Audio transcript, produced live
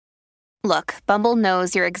Look, Bumble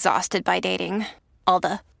knows you're exhausted by dating. All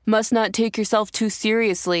the must not take yourself too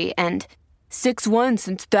seriously and 6'1"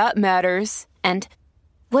 since that matters. And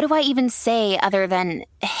what do I even say other than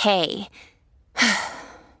hey?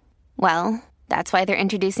 Well, that's why they're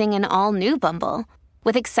introducing an all-new Bumble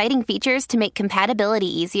with exciting features to make compatibility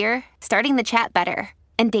easier, starting the chat better,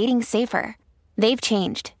 and dating safer. They've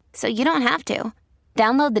changed, so you don't have to.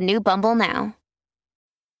 Download the new Bumble now.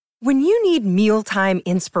 When you need mealtime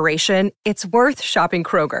inspiration, it's worth shopping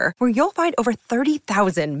Kroger, where you'll find over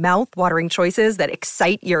 30,000 mouth-watering choices that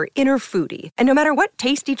excite your inner foodie. And no matter what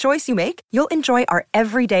tasty choice you make, you'll enjoy our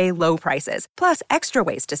everyday low prices, plus extra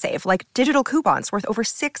ways to save, like digital coupons worth over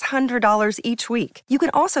 $600 each week. You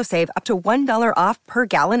can also save up to $1 off per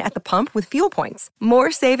gallon at the pump with fuel points.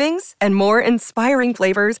 More savings and more inspiring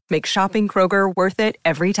flavors make shopping Kroger worth it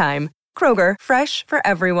every time. Kroger, fresh for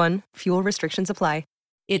everyone. Fuel restrictions apply.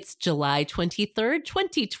 It's July 23rd,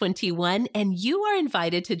 2021, and you are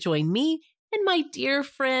invited to join me and my dear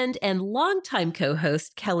friend and longtime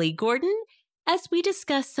co-host, Kelly Gordon, as we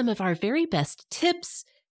discuss some of our very best tips,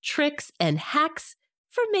 tricks, and hacks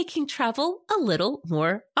for making travel a little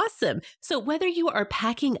more awesome. So whether you are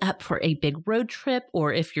packing up for a big road trip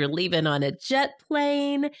or if you're leaving on a jet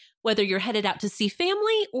plane, whether you're headed out to see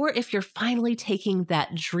family or if you're finally taking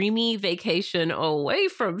that dreamy vacation away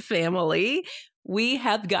from family, we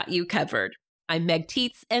have got you covered. I'm Meg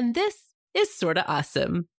Tietz, and this is Sorta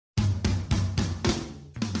Awesome.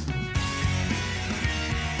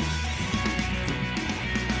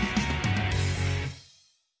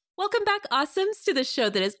 Welcome back, Awesomes, to the show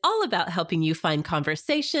that is all about helping you find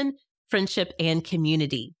conversation, friendship, and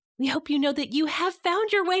community. We hope you know that you have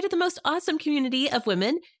found your way to the most awesome community of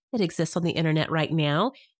women that exists on the internet right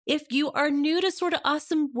now. If you are new to Sorta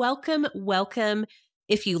Awesome, welcome, welcome.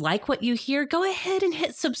 If you like what you hear, go ahead and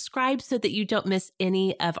hit subscribe so that you don't miss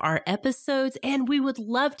any of our episodes. And we would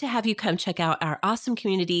love to have you come check out our awesome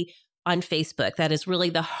community on Facebook. That is really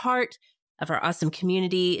the heart of our awesome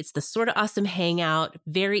community. It's the Sorta Awesome Hangout,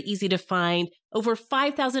 very easy to find. Over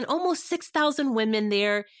 5,000, almost 6,000 women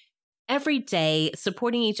there every day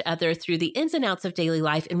supporting each other through the ins and outs of daily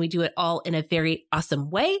life. And we do it all in a very awesome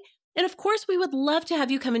way. And of course, we would love to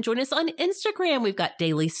have you come and join us on Instagram. We've got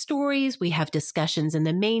daily stories. We have discussions in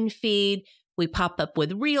the main feed. We pop up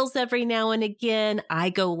with reels every now and again. I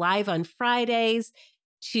go live on Fridays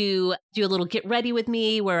to do a little get ready with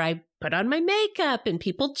me where I put on my makeup and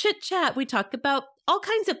people chit chat. We talk about all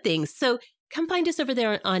kinds of things. So come find us over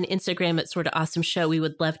there on Instagram at Sorta Awesome Show. We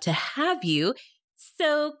would love to have you.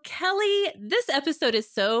 So Kelly, this episode is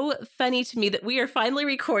so funny to me that we are finally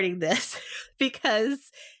recording this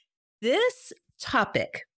because this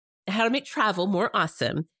topic, how to make travel more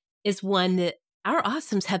awesome, is one that our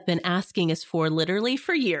awesomes have been asking us for literally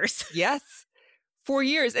for years. Yes, 4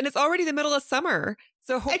 years. And it's already the middle of summer.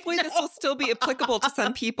 So hopefully this will still be applicable to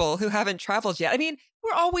some people who haven't traveled yet. I mean,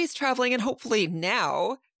 we're always traveling, and hopefully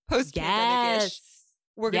now, post-pandemic-ish,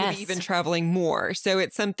 we're going to be even traveling more. So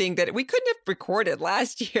it's something that we couldn't have recorded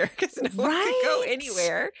last year because no one could go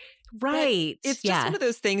anywhere. Right. But it's just one of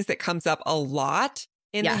those things that comes up a lot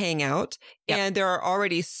in the Hangout. Yep. And there are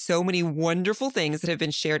already so many wonderful things that have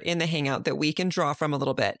been shared in the Hangout that we can draw from a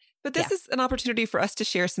little bit. But this is an opportunity for us to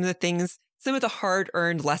share some of the things, some of the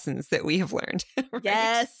hard-earned lessons that we have learned. Right?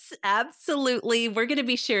 Yes, absolutely. We're going to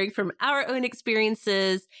be sharing from our own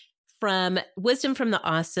experiences, from wisdom from the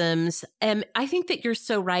awesomes. And I think that you're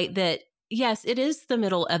so right that, yes, it is the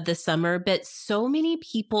middle of the summer, but so many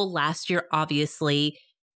people last year obviously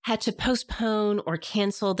had to postpone or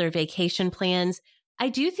cancel their vacation plans. I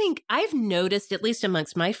do think I've noticed, at least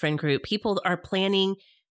amongst my friend group, people are planning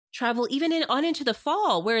travel even on into the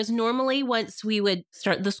fall, whereas normally once we would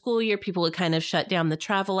start the school year, people would kind of shut down the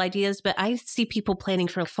travel ideas. But I see people planning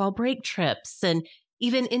for fall break trips and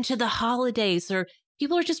even into the holidays, or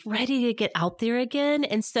people are just ready to get out there again.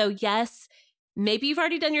 And so, yes, maybe you've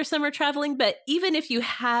already done your summer traveling, but even if you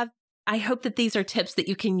have, I hope that these are tips that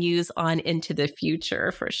you can use on into the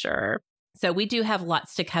future for sure. So we do have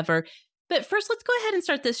lots to cover. But first, let's go ahead and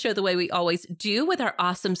start this show the way we always do with our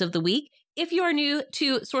Awesomes of the Week. If you are new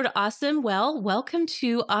to Sorta Awesome, well, welcome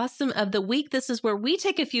to Awesome of the Week. This is where we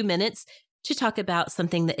take a few minutes to talk about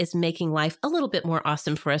something that is making life a little bit more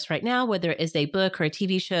awesome for us right now, whether it is a book or a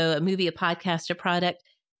TV show, a movie, a podcast, a product,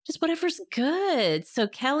 just whatever's good. So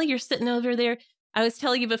Kelly, you're sitting over there. I was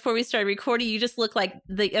telling you before we started recording, you just look like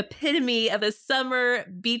the epitome of a summer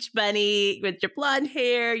beach bunny with your blonde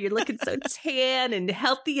hair. You're looking so tan and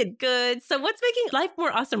healthy and good. So what's making life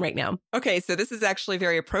more awesome right now? Okay, so this is actually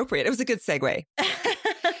very appropriate. It was a good segue.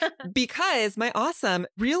 Because my awesome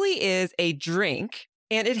really is a drink.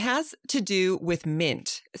 And it has to do with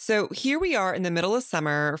mint. So here we are in the middle of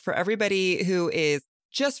summer for everybody who is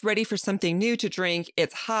just ready for something new to drink.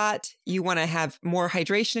 It's hot. You want to have more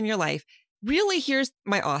hydration in your life. Really, here's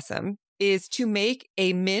my awesome is to make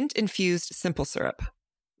a mint infused simple syrup.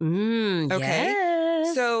 Okay.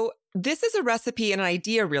 Yes. So this is a recipe and an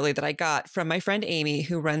idea really that I got from my friend Amy,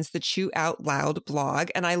 who runs the Chew Out Loud blog.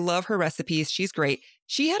 And I love her recipes. She's great.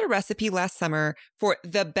 She had a recipe last summer for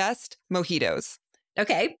the best mojitos.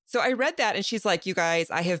 Okay. So I read that and she's like, you guys,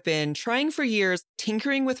 I have been trying for years,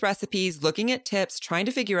 tinkering with recipes, looking at tips, trying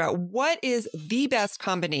to figure out what is the best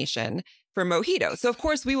combination for mojito. So of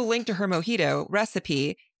course we will link to her mojito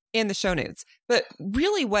recipe in the show notes. But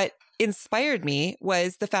really what inspired me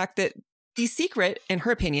was the fact that the secret, in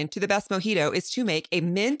her opinion, to the best mojito is to make a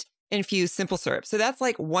mint infused simple syrup. So that's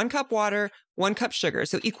like 1 cup water, 1 cup sugar,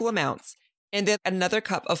 so equal amounts, and then another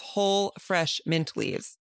cup of whole fresh mint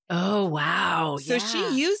leaves. Oh, wow. So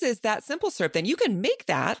she uses that simple syrup. Then you can make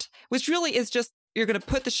that, which really is just, you're going to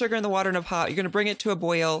put the sugar in the water in a pot. You're going to bring it to a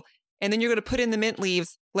boil, and then you're going to put in the mint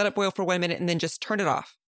leaves, let it boil for 1 minute, and then just turn it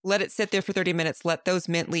off. Let it sit there for 30 minutes. Let those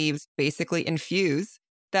mint leaves basically infuse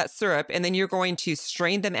that syrup. And then you're going to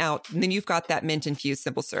strain them out. And then you've got that mint infused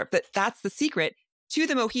simple syrup. But that's the secret to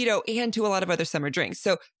the mojito and to a lot of other summer drinks.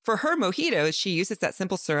 So for her mojitos, she uses that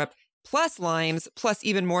simple syrup plus limes, plus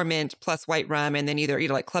even more mint, plus white rum, and then either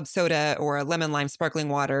like club soda or a lemon lime sparkling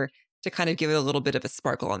water to kind of give it a little bit of a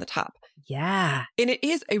sparkle on the top. Yeah. And it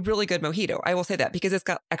is a really good mojito. I will say that because it's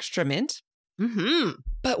got extra mint. Mm-hmm.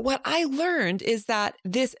 But what I learned is that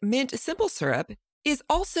this mint simple syrup is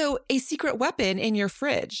also a secret weapon in your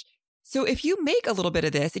fridge. So if you make a little bit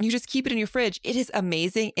of this and you just keep it in your fridge, it is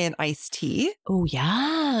amazing in iced tea. Oh,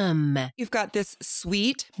 yum. You've got this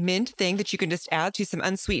sweet mint thing that you can just add to some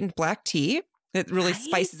unsweetened black tea that really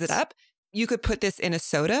spices it up. You could put this in a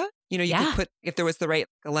soda. You know, you could put, if there was the right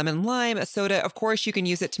a lemon lime, a soda, of course, you can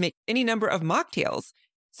use it to make any number of mocktails.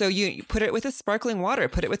 So you put it with a sparkling water,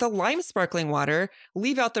 put it with a lime sparkling water,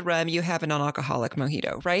 leave out the rum, you have a non-alcoholic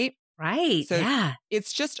mojito, right? Right. So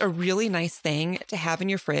it's just a really nice thing to have in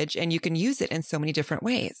your fridge, and you can use it in so many different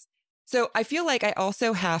ways. So I feel like I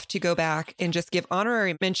also have to go back and just give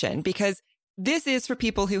honorary mention because this is for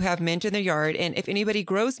people who have mint in their yard. And if anybody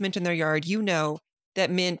grows mint in their yard, you know that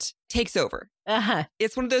mint takes over. Uh-huh.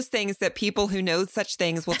 It's one of those things that people who know such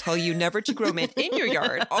things will tell you never to grow mint in your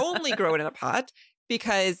yard, only grow it in a pot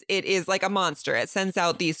because it is like a monster. It sends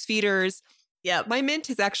out these feeders. Yeah. My mint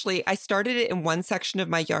is actually, I started it in one section of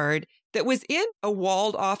my yard that was in a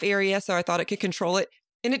walled off area. So I thought it could control it.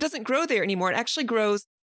 And it doesn't grow there anymore. It actually grows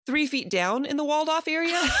 3 feet down in the walled off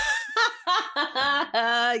area.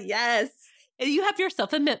 Yes. And you have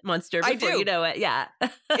yourself a mint monster before you know it. Yeah.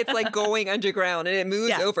 It's like going underground and it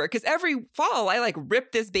moves over. Because every fall I like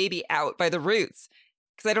rip this baby out by the roots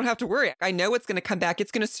because I don't have to worry. I know it's going to come back.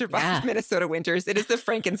 It's going to survive Minnesota winters. It is the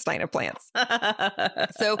Frankenstein of plants.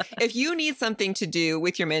 So if you need something to do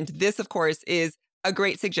with your mint, this, of course, is a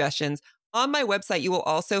great suggestion. On my website, you will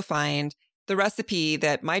also find the recipe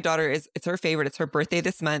that my daughter it's her favorite. It's her birthday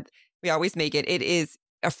this month. We always make it. It is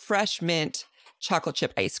a fresh mint chocolate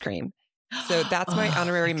chip ice cream. So that's my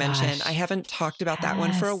honorary mention. I haven't talked about that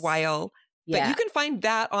one for a while. But you can find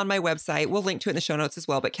that on my website. We'll link to it in the show notes as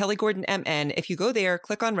well. But Kelly Gordon MN, if you go there,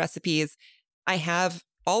 click on recipes, I have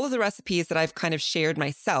all of the recipes that I've kind of shared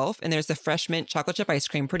myself. And there's a fresh mint chocolate chip ice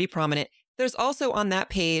cream, pretty prominent. There's also on that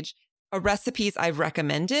page recipes I've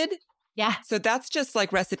recommended. Yeah. So that's just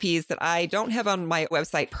like recipes that I don't have on my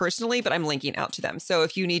website personally, but I'm linking out to them. So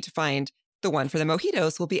if you need to find the one for the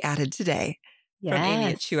mojitos, will be added today from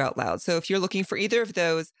Amy at Chew Out Loud. So if you're looking for either of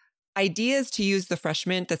those ideas to use the fresh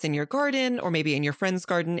mint that's in your garden or maybe in your friend's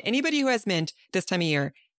garden, anybody who has mint this time of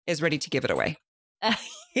year is ready to give it away.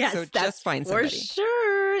 Yes, so just find somebody. For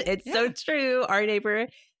sure. It's so true. Our neighbor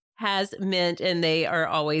has mint and they are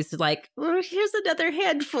always like, oh, here's another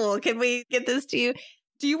handful. Can we get this to you?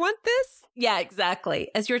 Do you want this? Yeah, exactly.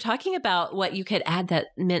 As you're talking about what you could add that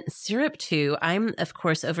mint syrup to, I'm, of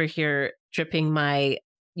course, over here dripping my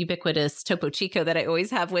ubiquitous Topo Chico that I always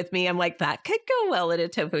have with me. I'm like, that could go well in a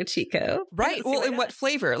Topo Chico. Right. Well, in what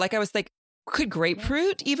flavor? Like I was like, could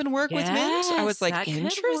grapefruit even work with mint? I was like,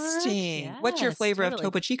 interesting. Yes, what's your flavor of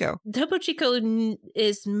Topo Chico? Topo Chico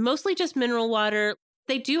is mostly just mineral water.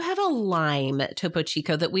 They do have a lime Topo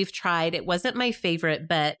Chico that we've tried. It wasn't my favorite,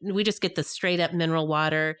 but we just get the straight up mineral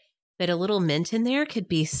water. But a little mint in there could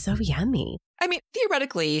be so yummy. I mean,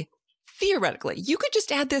 theoretically, you could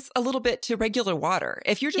just add this a little bit to regular water.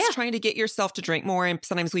 If you're just trying to get yourself to drink more, and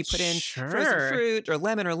sometimes we put in frozen fruit or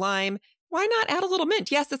lemon or lime, why not add a little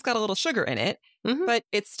mint? Yes, it's got a little sugar in it, but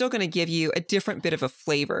it's still going to give you a different bit of a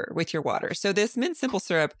flavor with your water. So this mint simple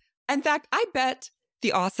syrup, in fact, I bet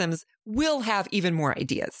the Awesomes will have even more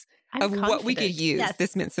ideas of what we could use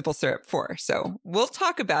this mint simple syrup for. So we'll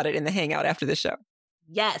talk about it in the Hangout after the show.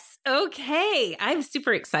 Yes. Okay. I'm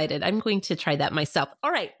super excited. I'm going to try that myself.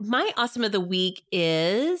 All right. My awesome of the week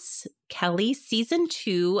is Kelly, season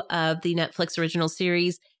 2 of the Netflix original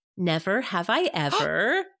series, Never Have I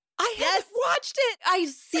Ever. I haven't watched it. I've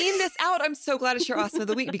seen this out. I'm so glad it's your awesome of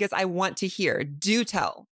the week because I want to hear. Do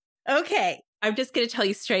tell. Okay. I'm just going to tell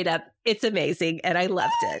you straight up. It's amazing. And I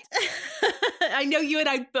loved it. I know you and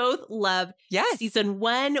I both love season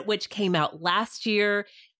 1, which came out last year.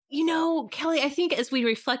 You know, Kelly, I think as we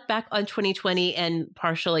reflect back on 2020 and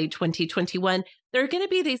partially 2021, there are going to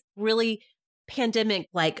be these really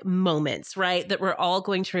pandemic-like moments, right? That we're all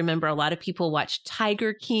going to remember. A lot of people watched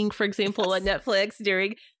Tiger King, for example, on Netflix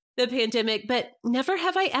during the pandemic. But Never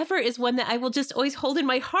Have I Ever is one that I will just always hold in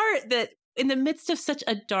my heart, that in the midst of such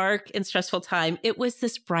a dark and stressful time, it was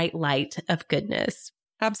this bright light of goodness.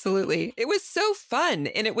 Absolutely. It was so fun.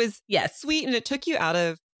 And it was sweet. And it took you out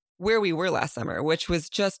of where we were last summer, which was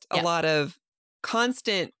just a lot of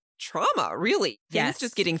constant trauma, really. Things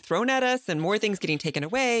just getting thrown at us and more things getting taken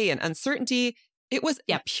away and uncertainty. It was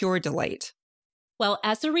a pure delight. Well,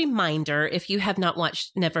 as a reminder, if you have not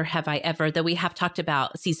watched Never Have I Ever, though we have talked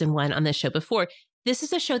about season 1 on this show before, this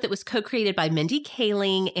is a show that was co-created by Mindy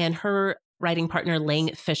Kaling and her writing partner,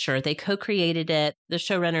 Lang Fisher. They co-created it, the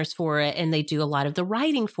showrunners for it, and they do a lot of the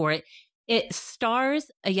writing for it. It stars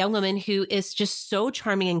a young woman who is just so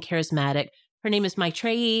charming and charismatic. Her name is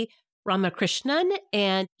Maitreyi Ramakrishnan,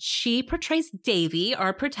 and she portrays Devi,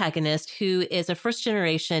 our protagonist, who is a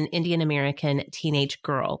first-generation Indian-American teenage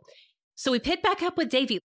girl. So we pick back up with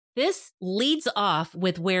Devi. This leads off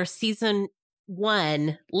with where season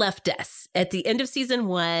 1 left us. At the end of season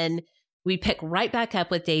 1, we pick right back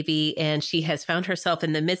up with Devi, and she has found herself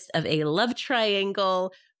in the midst of a love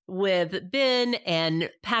triangle with Ben and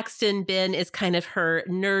Paxton. Ben is kind of her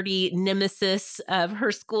nerdy nemesis of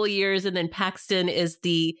her school years, and then Paxton is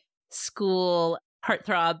the school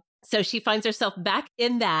heartthrob. So she finds herself back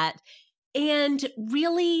in that. And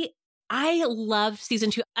really, I loved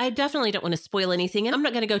season 2. I definitely don't want to spoil anything, and I'm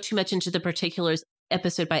not going to go too much into the particulars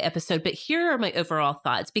episode by episode, but here are my overall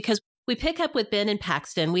thoughts, because we pick up with Ben and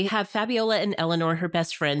Paxton. We have Fabiola and Eleanor, her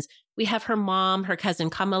best friends. We have her mom, her cousin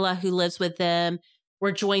Kamala, who lives with them.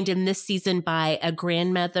 We're joined in this season by a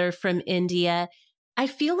grandmother from India. I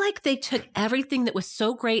feel like they took everything that was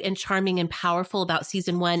so great and charming and powerful about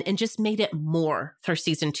season 1 and just made it more for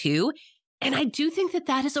season 2. And I do think that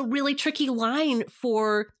that is a really tricky line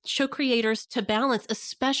for show creators to balance,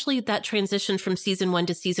 especially that transition from season 1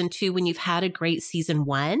 to season 2 when you've had a great season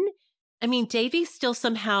 1. I mean, Devi still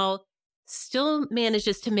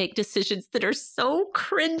manages to make decisions that are so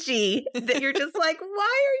cringy that you're just like, why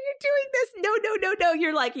are you doing this? No.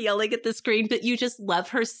 You're like yelling at the screen, but you just love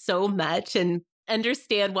her so much and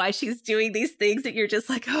understand why she's doing these things that you're just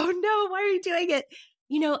like, oh no, why are you doing it?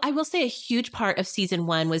 You know, I will say a huge part of season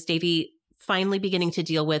 1 was Devi finally beginning to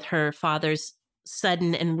deal with her father's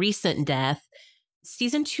sudden and recent death.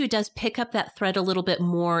 Season 2 does pick up that thread a little bit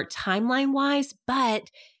more timeline-wise, but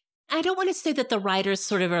I don't want to say that the writers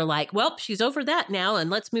sort of are like, well, she's over that now and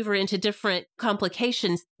let's move her into different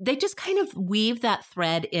complications. They just kind of weave that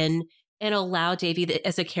thread in and allow Devi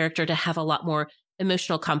as a character to have a lot more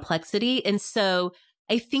emotional complexity. And so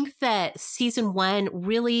I think that season 1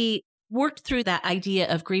 really worked through that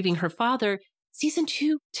idea of grieving her father. Season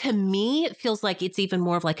 2, to me, it feels like it's even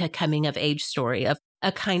more of like a coming of age story of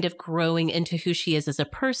a kind of growing into who she is as a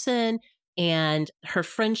person and her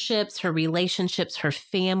friendships, her relationships, her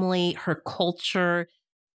family, her culture.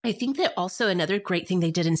 I think that also another great thing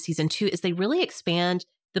they did in season 2 is they really expand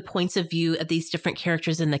the points of view of these different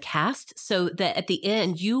characters in the cast so that at the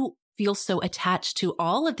end, you feel so attached to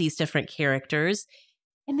all of these different characters.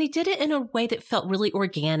 And they did it in a way that felt really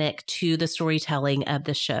organic to the storytelling of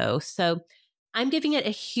the show. So I'm giving it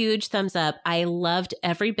a huge thumbs up. I loved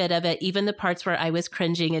every bit of it, even the parts where I was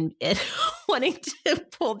cringing and wanting to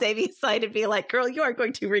pull Devi aside and be like, girl, you are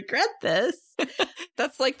going to regret this.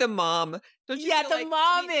 That's like the mom. Don't you yeah, feel the like,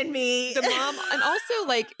 mom in me. The mom, and also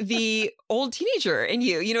like the old teenager in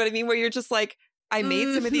you know what I mean? Where you're just like, I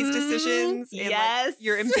made some of these decisions and like,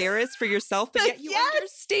 you're embarrassed for yourself, but yet you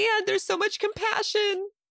understand there's so much compassion.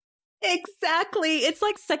 Exactly. It's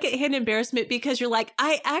like secondhand embarrassment because you're like,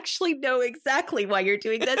 I actually know exactly why you're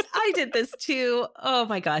doing this. I did this too. Oh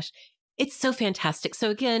my gosh. It's so fantastic. So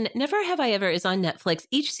again, Never Have I Ever is on Netflix.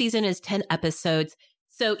 Each season is 10 episodes.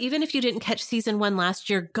 So even if you didn't catch season 1 last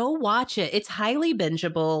year, go watch it. It's highly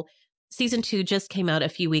bingeable. Season 2 just came out a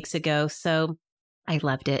few weeks ago. So I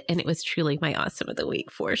loved it. And it was truly my awesome of the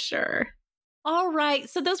week for sure. All right.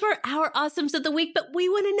 So those were our awesomes of the week, but we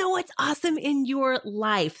want to know what's awesome in your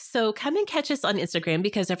life. So come and catch us on Instagram,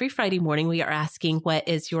 because every Friday morning we are asking what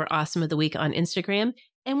is your awesome of the week on Instagram.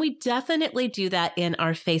 And we definitely do that in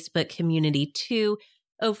our Facebook community too.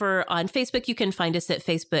 Over on Facebook, you can find us at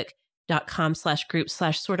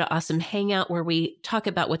facebook.com/group/sorta awesome hangout, where we talk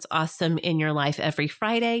about what's awesome in your life every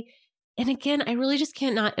Friday. And again, I really just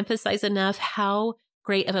cannot emphasize enough how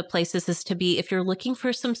great of a place this is to be if you're looking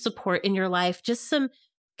for some support in your life, just some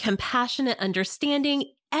compassionate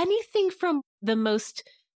understanding, anything from the most,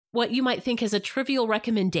 what you might think is a trivial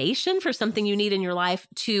recommendation for something you need in your life,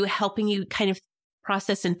 to helping you kind of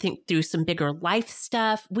process and think through some bigger life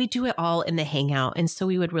stuff. We do it all in the Hangout. And so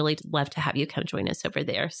we would really love to have you come join us over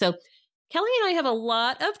there. So Kelly and I have a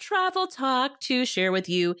lot of travel talk to share with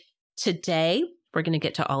you today. We're going to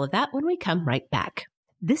get to all of that when we come right back.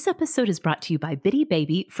 This episode is brought to you by Bitty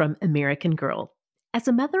Baby from American Girl. As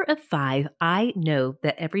a mother of 5, I know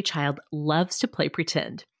that every child loves to play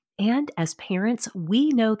pretend. And as parents, we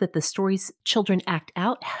know that the stories children act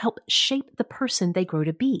out help shape the person they grow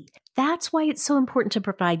to be. That's why it's so important to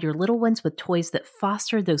provide your little ones with toys that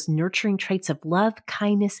foster those nurturing traits of love,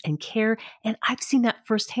 kindness, and care. And I've seen that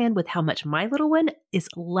firsthand with how much my little one is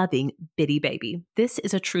loving Bitty Baby. This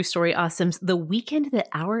is a true story, awesomes. The weekend that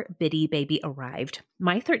our Bitty Baby arrived,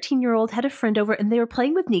 my 13-year-old had a friend over and they were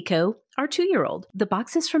playing with Nico, our 2-year-old. The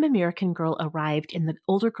boxes from American Girl arrived and the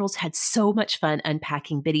older girls had so much fun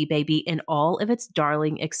unpacking Bitty Baby and all of its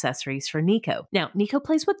darling accessories for Nico. Now, Nico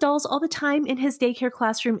plays with dolls all the time in his daycare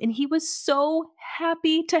classroom, and he was so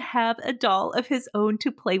happy to have a doll of his own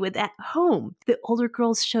to play with at home. The older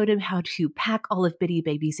girls showed him how to pack all of Bitty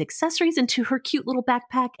Baby's accessories into her cute little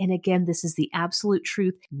backpack. And again, this is the absolute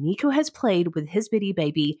truth. Nico has played with his Bitty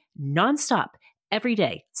Baby nonstop every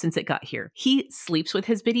day since it got here. He sleeps with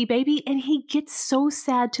his Bitty Baby, and he gets so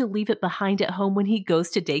sad to leave it behind at home when he goes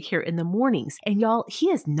to daycare in the mornings. And y'all, he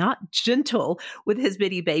is not gentle with his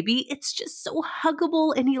Bitty Baby. It's just so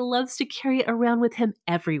huggable, and he loves to carry it around with him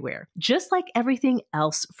everywhere. Just like everything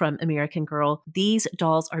else from American Girl, these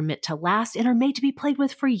dolls are meant to last and are made to be played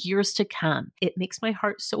with for years to come. It makes my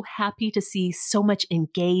heart so happy to see so much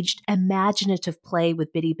engaged, imaginative play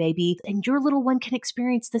with Bitty Baby, and your little one can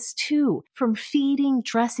experience this too. From feeding,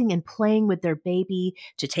 dressing, and playing with their baby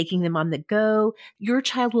to taking them on the go, your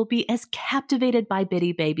child will be as captivated by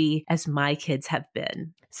Bitty Baby as my kids have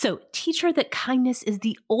been. So teach her that kindness is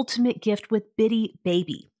the ultimate gift with Bitty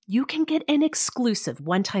Baby. You can get an exclusive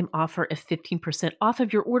one-time offer of 15% off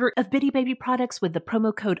of your order of Bitty Baby products with the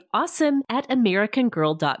promo code AWESOME at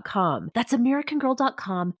AmericanGirl.com. That's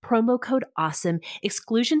AmericanGirl.com, promo code AWESOME.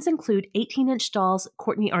 Exclusions include 18-inch dolls,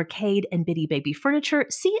 Courtney Arcade, and Bitty Baby furniture.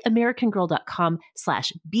 See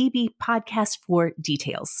AmericanGirl.com/BB podcast for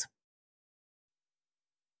details.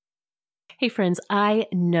 Hey friends, I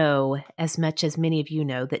know, as much as many of you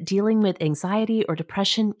know, that dealing with anxiety or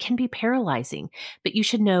depression can be paralyzing, but you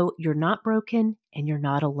should know you're not broken and you're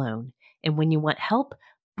not alone. And when you want help,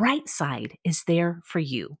 Brightside is there for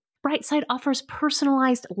you. Brightside offers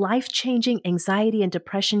personalized, life-changing anxiety and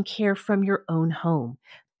depression care from your own home.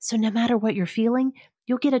 So no matter what you're feeling,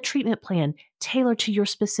 you'll get a treatment plan tailored to your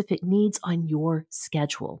specific needs on your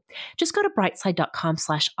schedule. Just go to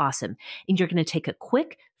brightside.com/awesome, and you're going to take a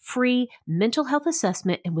quick, free mental health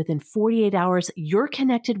assessment, and within 48 hours, you're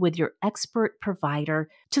connected with your expert provider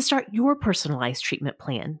to start your personalized treatment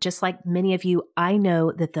plan. Just like many of you, I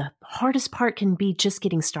know that the hardest part can be just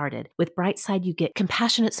getting started. With Brightside, you get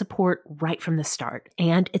compassionate support right from the start,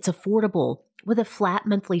 and it's affordable. With a flat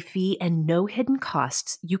monthly fee and no hidden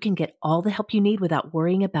costs, you can get all the help you need without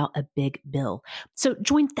worrying about a big bill. So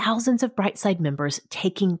join thousands of Brightside members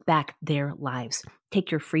taking back their lives.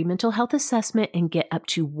 Take your free mental health assessment and get up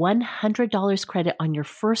to $100 credit on your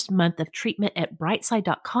first month of treatment at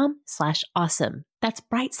brightside.com/awesome. That's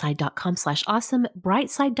brightside.com/awesome,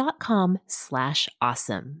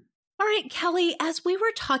 brightside.com/awesome. All right, Kelly, as we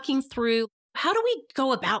were talking through, how do we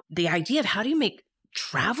go about the idea of how do you make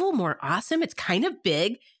travel more awesome? It's kind of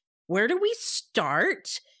big. Where do we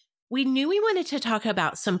start? We knew we wanted to talk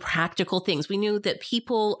about some practical things. We knew that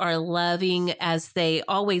people are loving, as they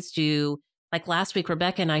always do. Like last week,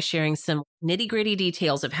 Rebecca and I sharing some nitty gritty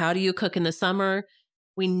details of how do you cook in the summer.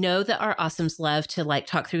 We know that our awesomes love to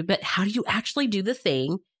talk through, but how do you actually do the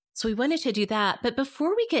thing? So we wanted to do that. But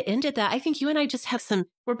before we get into that, I think you and I just have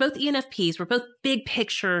we're both ENFPs. We're both big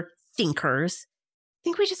picture thinkers. I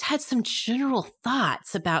think we just had some general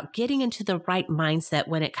thoughts about getting into the right mindset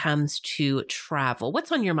when it comes to travel.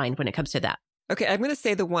 What's on your mind when it comes to that? Okay, I'm going to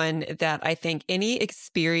say the one that I think any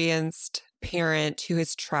experienced parent who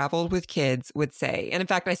has traveled with kids would say. And in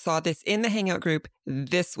fact, I saw this in the Hangout group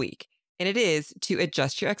this week, and it is to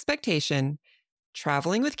adjust your expectation.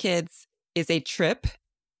 Traveling with kids is a trip,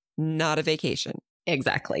 not a vacation.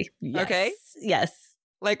 Exactly. Yes. Okay? Yes.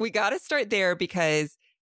 Like, we got to start there, because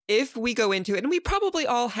if we go into it, and we probably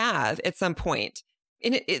all have at some point,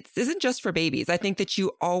 and it isn't just for babies. I think that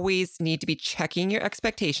you always need to be checking your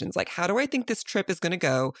expectations. Like, how do I think this trip is going to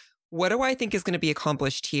go? What do I think is going to be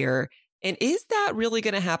accomplished here? And is that really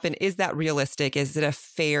going to happen? Is that realistic? Is it a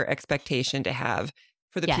fair expectation to have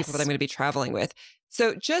for the people that I'm going to be traveling with?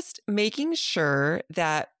 So just making sure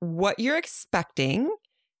that what you're expecting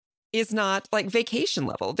is not like vacation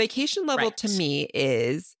level. Vacation level to me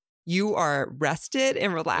is you are rested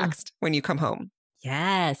and relaxed when you come home.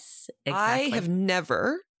 Yes, exactly. I have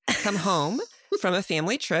never come home from a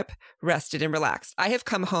family trip rested and relaxed. I have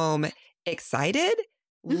come home excited,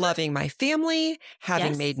 loving my family,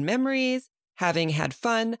 having made memories, having had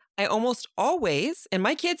fun. I almost always, and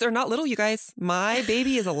my kids are not little, you guys. My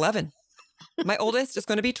baby is 11. My oldest is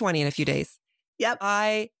going to be 20 in a few days. Yep.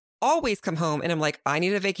 I always come home and I'm like, I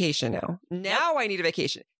need a vacation now. Now I need a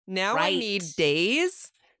vacation. Now I need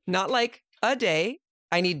days, not like a day.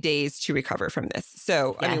 I need days to recover from this.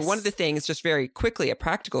 So, I mean, one of the things, just very quickly, a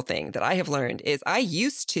practical thing that I have learned is I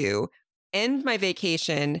used to end my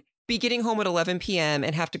vacation, be getting home at 11 p.m.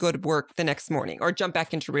 and have to go to work the next morning or jump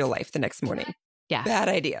back into real life the next morning. Yeah. Bad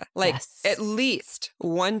idea. Like at least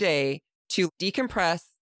one day to decompress,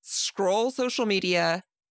 scroll social media,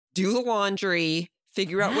 do the laundry,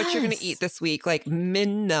 figure out what you're going to eat this week, like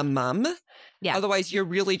minimum. Yeah. Otherwise, you're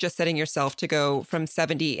really just setting yourself to go from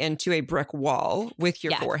 70 into a brick wall with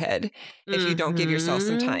your forehead if you don't give yourself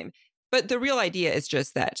some time. But the real idea is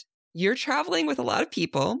just that you're traveling with a lot of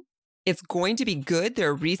people. It's going to be good. There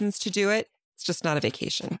are reasons to do it. It's just not a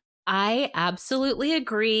vacation. I absolutely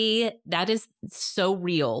agree. That is so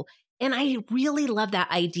real. And I really love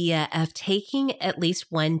that idea of taking at least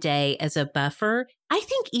one day as a buffer. I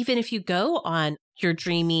think even if you go on your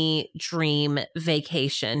dreamy dream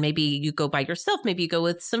vacation, maybe you go by yourself, maybe you go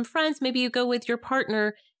with some friends, maybe you go with your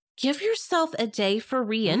partner, give yourself a day for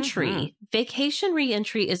reentry. Vacation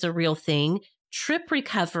reentry is a real thing. Trip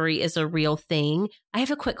recovery is a real thing. I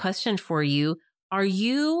have a quick question for you. Are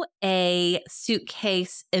you a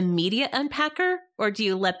suitcase immediate unpacker, or do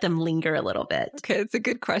you let them linger a little bit? Okay, it's a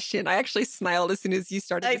good question. I actually smiled as soon as you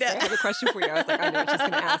started to say, I have a question for you. I was like, I know what she's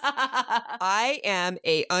going to ask. I am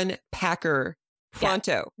a unpacker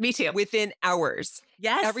pronto. Yeah, me too. Within hours.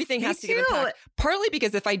 Yes. Everything has to get unpacked. Partly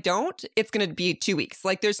because if I don't, it's going to be 2 weeks.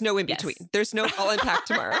 Like there's no in between. There's no I'll unpack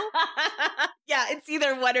tomorrow. Yeah, it's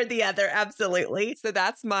either one or the other. Absolutely. So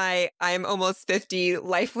that's my I'm almost 50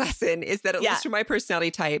 life lesson, is that at least for my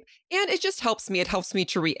personality type. And it just helps me. It helps me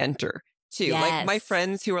to re-enter too. Yes. Like my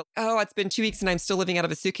friends who are, oh, it's been 2 weeks and I'm still living out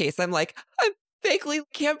of a suitcase. I'm like, I'm vaguely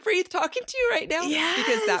can't breathe talking to you right now.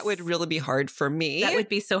 Because that would really be hard for me. That would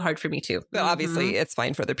be so hard for me too. But obviously it's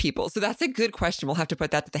fine for other people. So that's a good question. We'll have to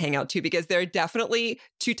put that to the Hangout too, because there are definitely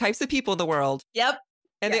two types of people in the world. Yep.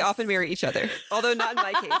 And they often marry each other, although not in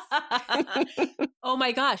my case. Oh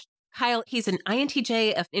my gosh. Kyle, he's an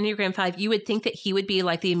INTJ of Enneagram 5. You would think that he would be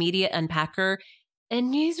like the immediate unpacker.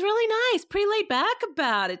 And he's really nice, pretty laid back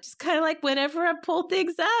about it. Just kind of like whenever I pull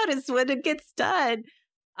things out is when it gets done.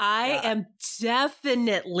 I am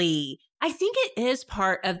definitely, I think it is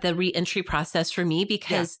part of the reentry process for me,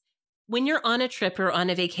 because when you're on a trip or on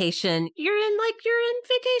a vacation, you're in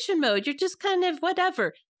vacation mode. You're just kind of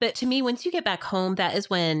whatever. But to me, once you get back home, that is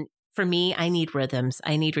when, for me, I need rhythms.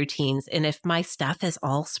 I need routines. And if my stuff is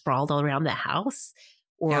all sprawled all around the house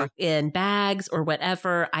or in bags or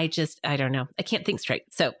whatever, I don't know. I can't think straight.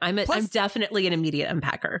 So I'm definitely an immediate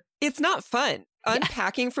unpacker. It's not fun.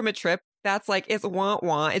 Unpacking from a trip, that's like, it's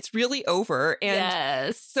wah-wah. It's really over.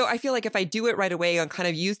 And so I feel like if I do it right away and kind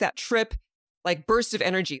of use that trip, like burst of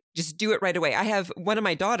energy, just do it right away. I have one of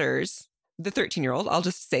my daughters, the 13-year-old, I'll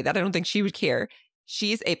just say that. I don't think she would care.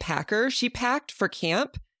 She's a packer. She packed for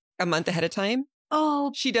camp a month ahead of time.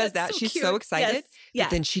 Oh, she does that. So She's cute. so excited. Yes.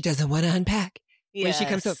 But then she doesn't want to unpack. When she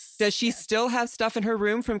comes home. Does she still have stuff in her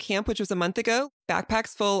room from camp, which was a month ago?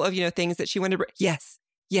 Backpacks full of, things that she wanted to bring? Yes.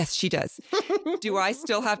 Yes, she does. Do I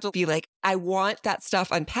still have to be like, I want that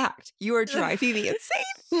stuff unpacked? You are driving me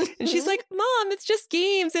insane. And she's like, Mom, it's just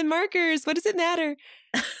games and markers. What does it matter?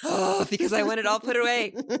 Oh, because I want it all put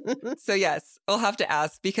away. So yes, I'll have to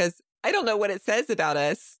ask, because I don't know what it says about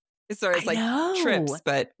us as far as trips,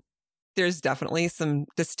 but there's definitely some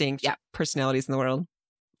distinct personalities in the world.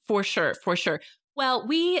 For sure. For sure. Well,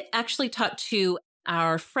 we actually talked to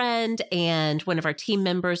our friend and one of our team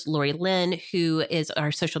members, Lori Lynn, who is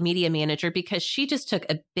our social media manager, because she just took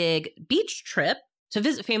a big beach trip to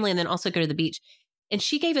visit family and then also go to the beach. And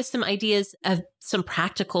she gave us some ideas of some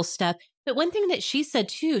practical stuff. But one thing that she said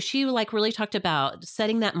too, she really talked about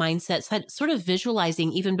setting that mindset, sort of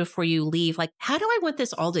visualizing even before you leave, like, how do I want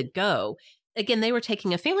this all to go? Again, they were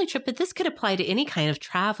taking a family trip, but this could apply to any kind of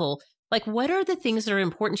travel. Like, what are the things that are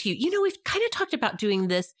important to you? You know, we've kind of talked about doing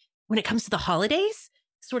this when it comes to the holidays,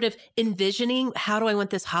 sort of envisioning, how do I want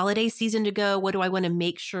this holiday season to go? What do I want to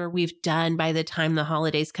make sure we've done by the time the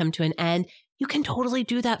holidays come to an end? You can totally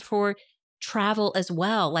do that for travel as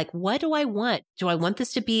well. Like, what do I want? Do I want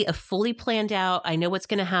this to be a fully planned out? I know what's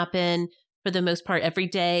going to happen for the most part every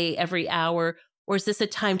day, every hour. Or is this a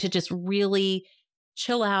time to just really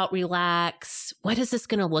chill out, relax? What is this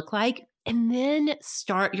going to look like? And then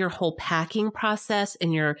start your whole packing process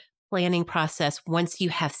and your planning process once you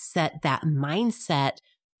have set that mindset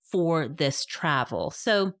for this travel.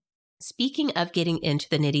 So speaking of getting into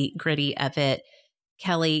the nitty gritty of it,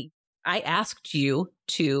 Kelly, I asked you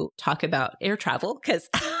to talk about air travel because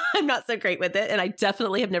I'm not so great with it. And I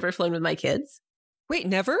definitely have never flown with my kids. Wait,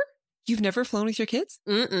 never? You've never flown with your kids?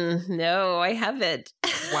 No, I haven't.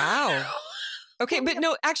 Wow. Okay, but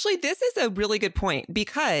no, actually, this is a really good point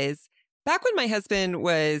because back when my husband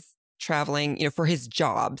was traveling, for his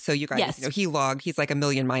job, so you guys, he's like a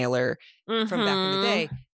million miler from back in the day.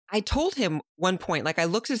 I told him one point, like I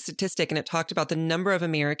looked at a statistic and it talked about the number of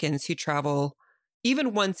Americans who travel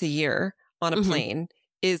even once a year on a plane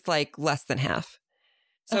is like less than half.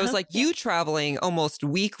 So it's like you traveling almost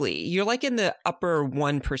weekly. You're like in the upper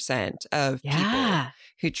 1% of people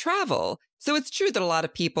who travel. So it's true that a lot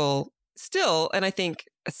of people still, and I think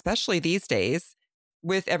especially these days,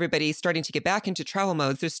 with everybody starting to get back into travel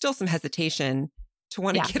modes, there's still some hesitation to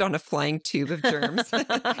want to get on a flying tube of germs. Even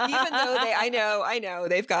though I know,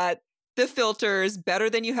 they've got the filters better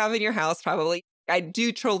than you have in your house, probably. I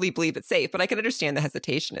do totally believe it's safe, but I can understand the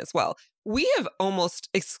hesitation as well. We have almost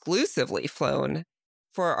exclusively flown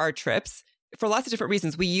for our trips for lots of different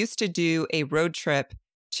reasons. We used to do a road trip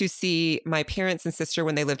to see my parents and sister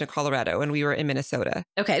when they lived in Colorado and we were in Minnesota.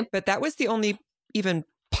 Okay. But that was the only even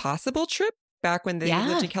possible trip back when they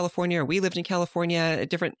lived in California or we lived in California,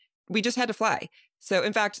 we just had to fly. So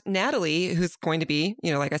in fact, Natalie, who's going to be,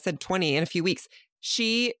 like I said, 20 in a few weeks,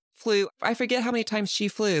 she flew, I forget how many times she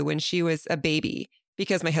flew when she was a baby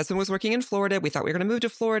because my husband was working in Florida. We thought we were going to move to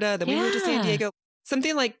Florida. Then we moved to San Diego.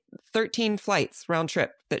 Something like 13 flights round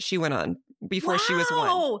trip that she went on before she was one.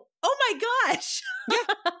 Oh my gosh.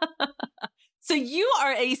 Yeah. So you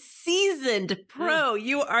are a seasoned pro.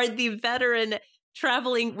 You are the veteran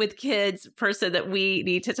traveling with kids person that we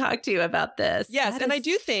need to talk to about this. Yes. I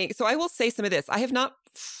do think, so I will say some of this. I have not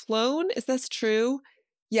flown. Is this true?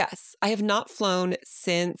 Yes. I have not flown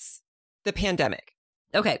since the pandemic.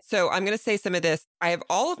 Okay. So I'm going to say some of this. I have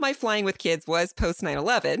all of my flying with kids was post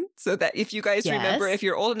 9/11. So that if you guys remember, if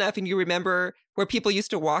you're old enough and you remember where people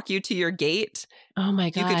used to walk you to your gate. Oh my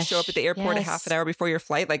gosh. You could show up at the airport a half an hour before your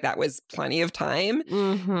flight. Like that was plenty of time.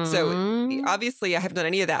 So obviously I haven't done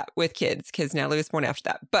any of that with kids because Natalie was born after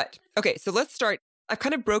that. But okay, so let's start. I've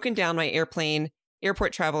kind of broken down my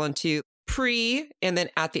airport travel into pre and then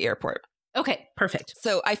at the airport. Okay, perfect.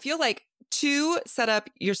 So I feel like to set up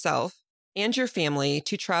yourself and your family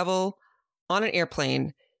to travel on an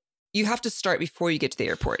airplane, you have to start before you get to the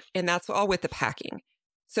airport. And that's all with the packing.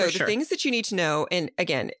 So the things that you need to know, and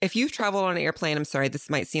again, if you've traveled on an airplane, I'm sorry, this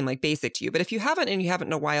might seem like basic to you, but if you haven't and you haven't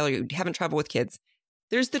in a while, or you haven't traveled with kids,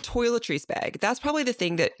 there's the toiletries bag. That's probably the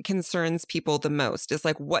thing that concerns people the most is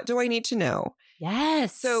like, what do I need to know?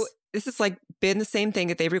 Yes. So this has like been the same thing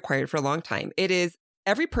that they've required for a long time. It is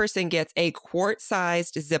every person gets a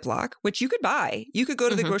quart-sized Ziploc, which you could buy. You could go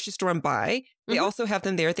to the grocery store and buy. They also have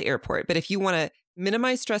them there at the airport. But if you want to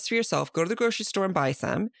minimize stress for yourself, go to the grocery store and buy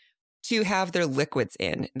some to have their liquids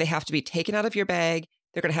in. They have to be taken out of your bag.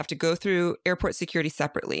 They're going to have to go through airport security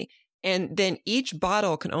separately. And then each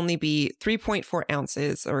bottle can only be 3.4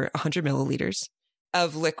 ounces or 100 milliliters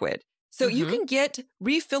of liquid. So you can get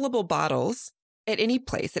refillable bottles at any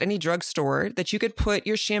place, at any drugstore that you could put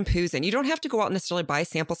your shampoos in. You don't have to go out and necessarily buy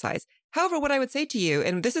sample size. However, what I would say to you,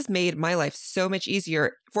 and this has made my life so much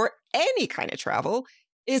easier for any kind of travel,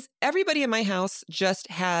 is everybody in my house just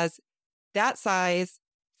has that size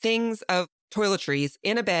things of toiletries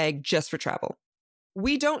in a bag just for travel.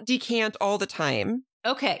 We don't decant all the time.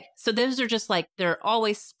 Okay. So those are just like, they're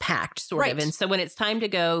always packed sort of. And so when it's time to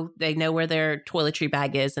go, they know where their toiletry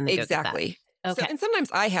bag is and they go get that. Okay. So, and sometimes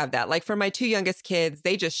I have that. Like for my two youngest kids,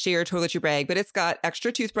 they just share a toiletry bag, but it's got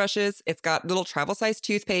extra toothbrushes. It's got little travel size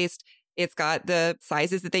toothpaste. It's got the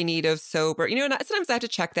sizes that they need of soap, or, and sometimes I have to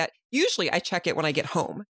check that. Usually I check it when I get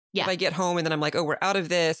home. Yeah. If I get home and then I'm like, oh, we're out of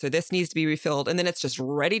this, or this needs to be refilled. And then it's just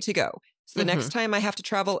ready to go. So the next time I have to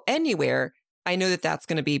travel anywhere, I know that that's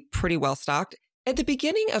going to be pretty well stocked. At the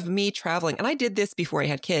beginning of me traveling, and I did this before I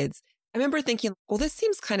had kids, I remember thinking, well, this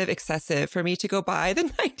seems kind of excessive for me to go buy the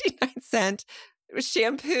 99-cent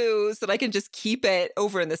shampoo so that I can just keep it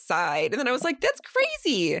over in the side. And then I was like, that's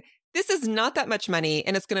crazy. This is not that much money,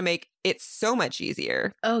 and it's going to make it so much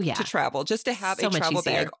easier to travel, just to have a travel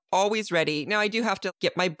bag always ready. Now, I do have to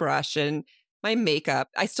get my brush and my makeup.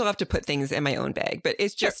 I still have to put things in my own bag, but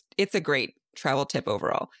it's just, it's a great travel tip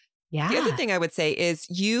overall. Yeah. The other thing I would say is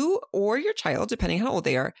you or your child, depending how old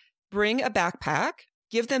they are, bring a backpack,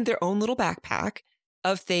 give them their own little backpack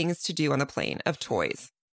of things to do on the plane, of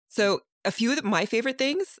toys. So a few of my favorite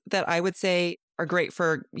things that I would say are great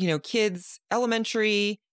for, kids,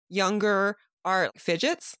 elementary, younger, are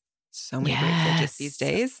fidgets. So many great fidgets these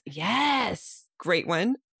days. Yes. Great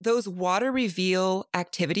one. Those water reveal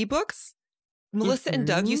activity books. Melissa and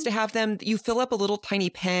Doug used to have them. You fill up a little tiny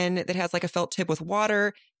pen that has like a felt tip with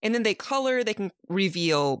water, and then they color. They can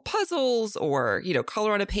reveal puzzles or,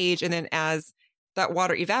 color on a page. And then as that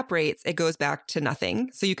water evaporates, it goes back to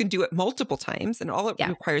nothing. So you can do it multiple times, and all it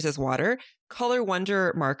requires is water. Color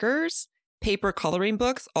Wonder markers. Paper coloring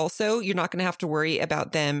books. Also, you're not going to have to worry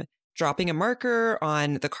about them dropping a marker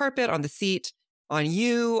on the carpet, on the seat, on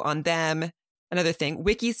you, on them. Another thing,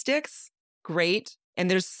 Wiki sticks, great. And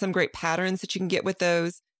there's some great patterns that you can get with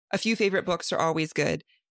those. A few favorite books are always good.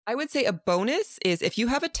 I would say a bonus is if you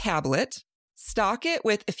have a tablet, stock it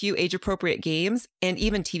with a few age-appropriate games and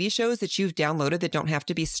even TV shows that you've downloaded that don't have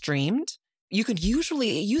to be streamed. You could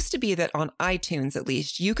usually, it used to be that on iTunes at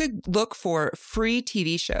least, you could look for free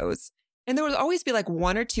TV shows. And there would always be like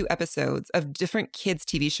 1 or 2 episodes of different kids'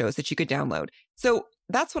 TV shows that you could download. So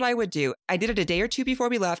that's what I would do. I did it a day or two before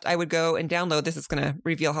we left. I would go and download, this is going to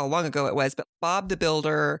reveal how long ago it was, but Bob the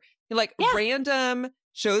Builder, random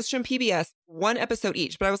shows from PBS, 1 episode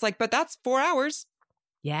each. But I was like, but that's 4 hours.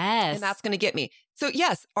 Yes. And that's going to get me. So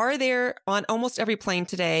yes, are there on almost every plane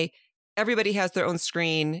today? Everybody has their own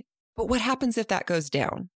screen. But what happens if that goes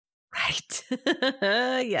down? Right.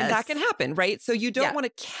 Yes. And that can happen, right? So you don't want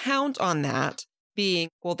to count on that being,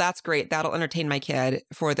 well, that's great. That'll entertain my kid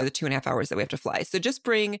for the 2.5 hours that we have to fly. So just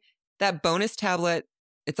bring that bonus tablet.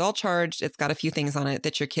 It's all charged. It's got a few things on it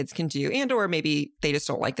that your kids can do, and or maybe they just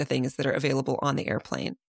don't like the things that are available on the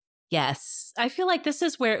airplane. Yes. I feel like this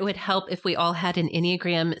is where it would help if we all had an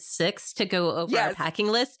Enneagram 6 to go over our packing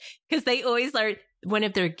list, because they always are. One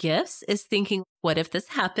of their gifts is thinking, what if this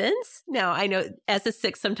happens? Now, I know as a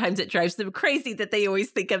 6, sometimes it drives them crazy that they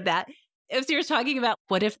always think of that. As you're talking about,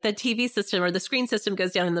 what if the TV system or the screen system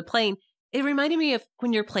goes down in the plane? It reminded me of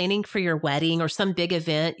when you're planning for your wedding or some big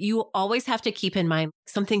event, you always have to keep in mind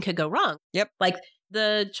something could go wrong. Yep. Like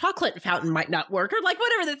the chocolate fountain might not work, or like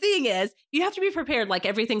whatever the thing is, you have to be prepared. Like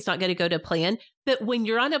everything's not going to go to plan. But when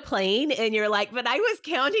you're on a plane and you're like, but I was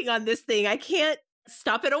counting on this thing, I can't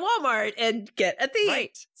stop at a Walmart and get a thing.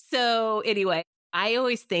 Right. So anyway, I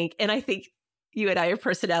always think, and I think you and I are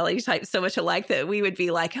personality types so much alike that we would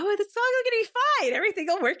be like, oh, it's all going to be fine. Everything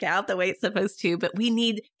will work out the way it's supposed to. But we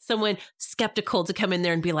need someone skeptical to come in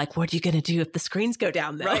there and be like, what are you going to do if the screens go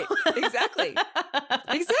down though? Right. Exactly.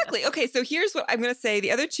 Exactly. Okay. So here's what I'm going to say.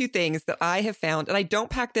 The other 2 things that I have found, and I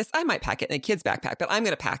don't pack this. I might pack it in a kid's backpack, but I'm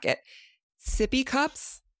going to pack it. Sippy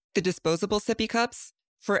cups, the disposable sippy cups,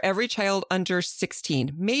 for every child under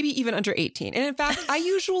 16, maybe even under 18. And in fact, I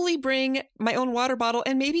usually bring my own water bottle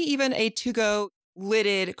and maybe even a to-go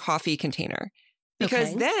lidded coffee container.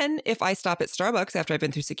 Because then if I stop at Starbucks after I've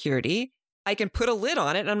been through security, I can put a lid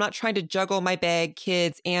on it and I'm not trying to juggle my bag,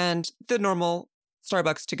 kids, and the normal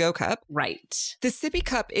Starbucks to-go cup. Right. The sippy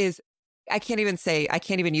cup is, I can't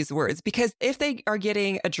even use words, because if they are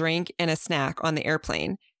getting a drink and a snack on the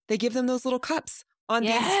airplane, they give them those little cups on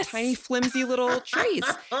these tiny flimsy little trays.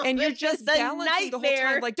 And you're just balancing the whole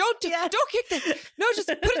time. Like, don't kick that. No, just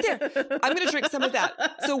put it there. I'm going to drink some of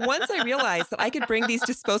that. So once I realized that I could bring these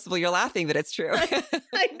disposable, you're laughing, but it's true.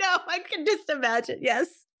 I know. I can just imagine. Yes.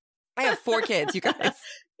 I have 4 kids, you guys.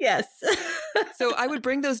 Yes. So I would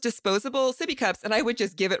bring those disposable sippy cups and I would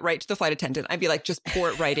just give it right to the flight attendant. I'd be like, just pour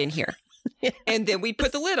it right in here. Yes. And then we'd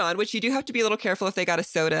put the lid on, which you do have to be a little careful if they got a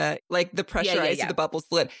soda, like the pressurized the bubbles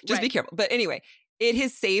lid. Just be careful. But anyway, it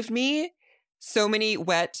has saved me so many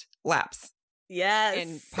wet laps. Yes.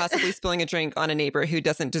 And possibly spilling a drink on a neighbor who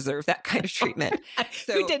doesn't deserve that kind of treatment.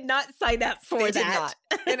 So, who did not sign up for that.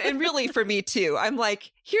 Did not. And really for me too. I'm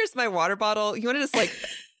like, here's my water bottle. You want to just like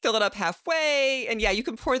fill it up halfway? And yeah, you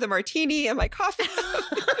can pour the martini and my coffee.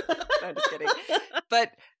 No, I'm just kidding.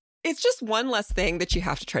 But It's just one less thing that you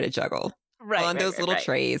have to try to juggle on those little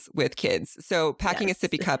trays with kids. So packing a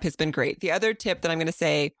sippy cup has been great. The other tip that I'm going to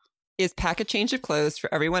say is pack a change of clothes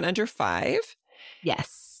for everyone under 5.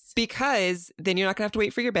 Yes. Because then you're not going to have to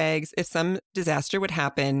wait for your bags. If some disaster would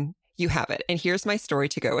happen, you have it. And here's my story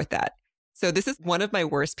to go with that. So this is one of my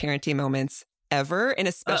worst parenting moments ever. And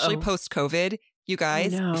especially post-COVID, you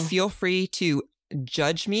guys feel free to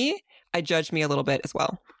judge me. I judge me a little bit as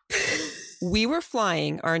well. We were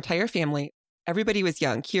flying, our entire family. Everybody was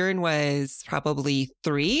young. Kieran was probably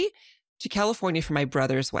 3 to California for my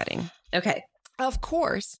brother's wedding. Okay. Of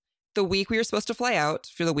course, the week we were supposed to fly out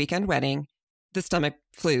for the weekend wedding, the stomach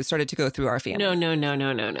flu started to go through our family.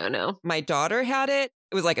 No. My daughter had it.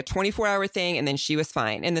 It was like a 24-hour thing, and then she was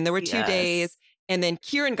fine. And then there were 2 days, and then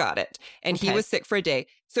Kieran got it, and he was sick for a day.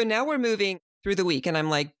 So now we're moving through the week, and I'm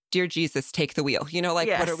like, dear Jesus, take the wheel. You know, like,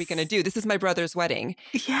 what are we going to do? This is my brother's wedding.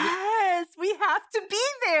 Yes, we have to be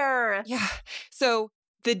there. Yeah. So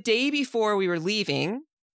the day before we were leaving,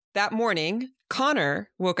 that morning, Connor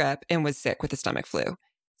woke up and was sick with the stomach flu.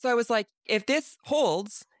 So I was like, if this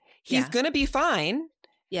holds, he's going to be fine,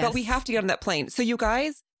 but we have to get on that plane. So you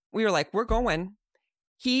guys, we were like, we're going.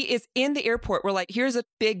 He is in the airport. We're like, here's a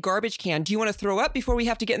big garbage can. Do you want to throw up before we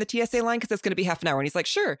have to get in the TSA line? Because that's going to be half an hour. And he's like,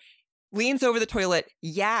 sure. Leans over the toilet,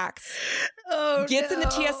 yaks, gets in the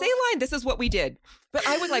TSA line. This is what we did. But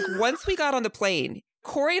I would like, once we got on the plane,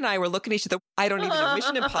 Corey and I were looking at each other. I don't even know,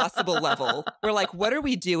 Mission Impossible level. We're like, what are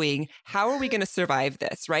we doing? How are we going to survive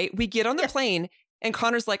this? Right? We get on the plane and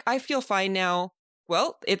Connor's like, I feel fine now.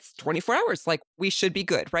 Well, it's 24 hours. Like, we should be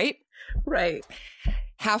good, right? Right.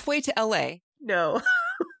 Halfway to LA. No.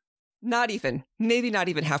 Maybe not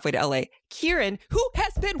even halfway to LA. Kieran, who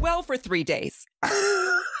has been well for 3 days,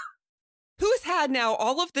 who's had now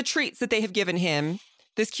all of the treats that they have given him,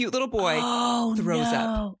 this cute little boy throws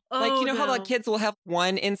up. Like, you know how like kids will have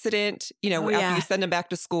one incident, you know, after you send them back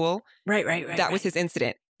to school? Right. That was his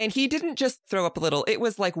incident. And he didn't just throw up a little. It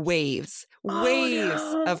was like waves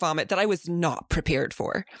of vomit that I was not prepared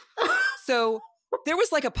for. So there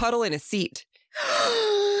was like a puddle in his seat.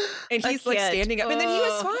 And he's like standing up. And then he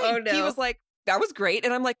was fine. He was like, that was great.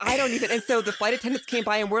 And I'm like, I don't even. And so the flight attendants came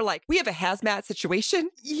by and we're like, we have a hazmat situation.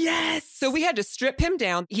 Yes. So we had to strip him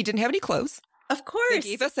down. He didn't have any clothes. Of course. They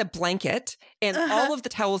gave us a blanket and all of the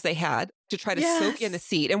towels they had to try to soak in the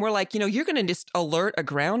seat. And we're like, you know, you're going to just alert a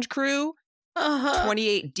ground crew.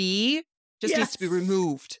 28D just needs to be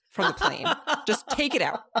removed from the plane. Just take it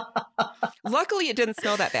out. Luckily, it didn't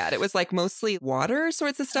smell that bad. It was like mostly water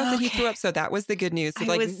sorts of stuff that he threw up. So that was the good news. So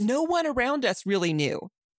no one around us really knew.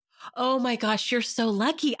 Oh my gosh, you're so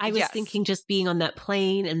lucky. I was thinking just being on that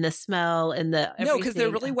plane and the smell and the everything. No, because there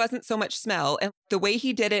really wasn't so much smell. And the way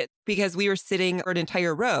he did it, because we were sitting an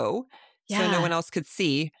entire row, so no one else could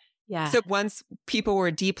see. Yeah. So once people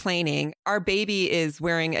were deplaning, our baby is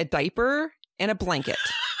wearing a diaper and a blanket.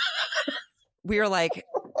 We were like,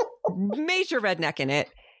 major redneck in it.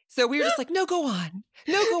 So we were just like, no, go on.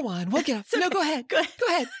 We'll get up. No, go ahead. Go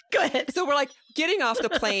ahead. So we're like getting off the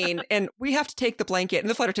plane and we have to take the blanket. And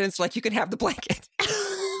the flight attendants are like, you can have the blanket.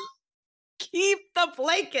 Keep the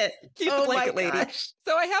blanket. Keep the blanket, lady. Gosh.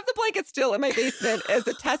 So I have the blanket still in my basement as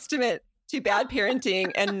a testament to bad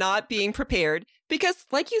parenting and not being prepared. Because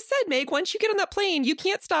like you said, Meg, once you get on that plane, you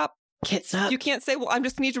can't stop. You can't say, well, I'm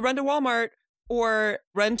just need to run to Walmart or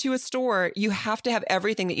run to a store. You have to have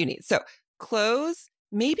everything that you need. So clothes,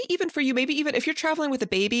 maybe even for you, maybe even if you're traveling with a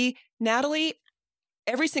baby, Natalie,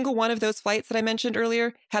 every single one of those flights that I mentioned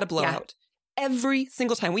earlier had a blowout. Yeah. Every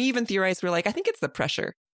single time. We even theorized, we're like, I think it's the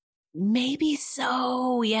pressure. Maybe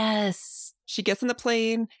so. Yes. She gets on the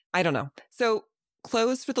plane. I don't know. So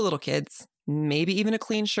clothes for the little kids, maybe even a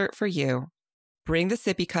clean shirt for you. Bring the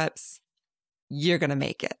sippy cups. You're going to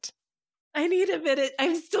make it. I need a minute.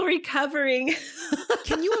 I'm still recovering.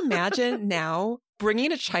 Can you imagine now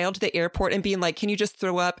bringing a child to the airport and being like, can you just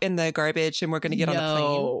throw up in the garbage and we're going to get on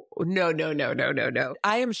the plane? No.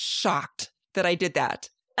 I am shocked that I did that.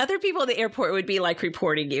 Other people at the airport would be like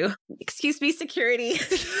reporting you. Excuse me, security.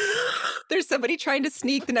 There's somebody trying to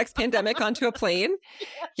sneak the next pandemic onto a plane.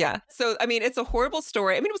 Yeah. So, I mean, it's a horrible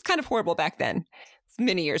story. I mean, it was kind of horrible back then. It's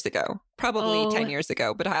many years ago, probably 10 years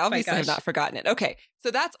ago, but I obviously have not forgotten it. Okay. So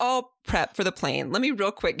that's all prep for the plane. Let me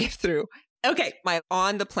real quick get through. Okay. My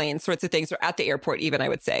on the plane sorts of things, or at the airport even, I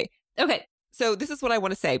would say. Okay. So this is what I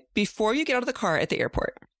want to say. Before you get out of the car at the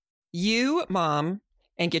airport, you, mom,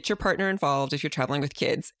 and get your partner involved if you're traveling with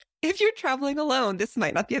kids. If you're traveling alone, this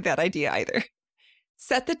might not be a bad idea either.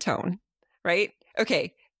 Set the tone, right?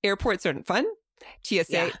 Okay, airports aren't fun.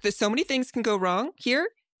 TSA, there's so many things can go wrong here.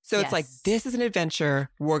 So it's like, this is an adventure.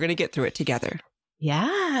 We're going to get through it together.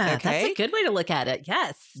 Yeah, Okay? that's a good way to look at it.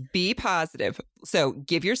 Yes. Be positive. So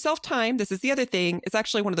give yourself time. This is the other thing. It's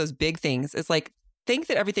actually one of those big things. It's like, think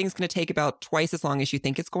that everything's going to take about twice as long as you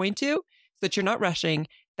think it's going to, so that you're not rushing.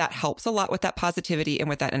 That helps a lot with that positivity and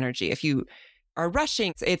with that energy. If you are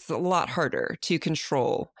rushing, it's a lot harder to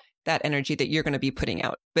control that energy that you're going to be putting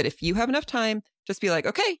out. But if you have enough time, just be like,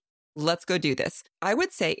 okay, let's go do this. I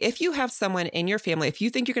would say if you have someone in your family, if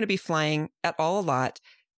you think you're going to be flying at all a lot,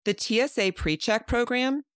 the TSA PreCheck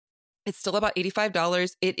program, it's still about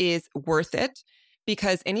 $85. It is worth it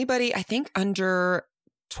because anybody, I think under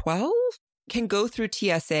 12 can go through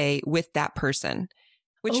TSA with that person,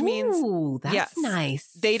 which means that's yes, nice.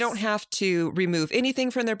 They don't have to remove anything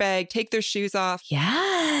from their bag, take their shoes off.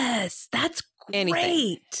 Yes, that's great.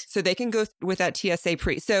 Anything. So they can go with that TSA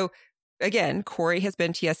pre. So again, Corey has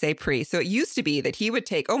been TSA pre. So it used to be that he would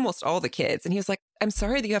take almost all the kids. And he was like, I'm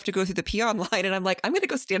sorry that you have to go through the peon line. And I'm like, I'm going to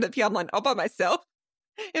go stand at the peon line all by myself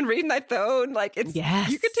and read my phone. Like it's,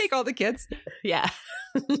 you could take all the kids. Yeah.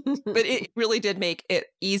 But it really did make it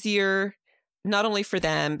easier, not only for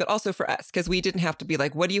them, but also for us. Because we didn't have to be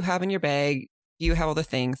like, what do you have in your bag? Do you have all the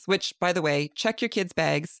things? Which, by the way, check your kids'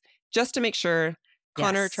 bags just to make sure.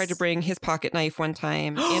 Connor tried to bring his pocket knife one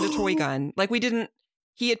time and a toy gun. Like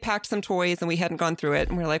he had packed some toys and we hadn't gone through it.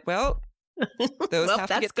 And we're like, well, those have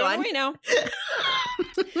to get thrown away now.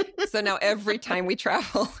 So now every time we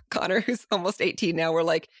travel, Connor, who's almost 18 now, we're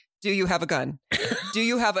like, do you have a gun? Do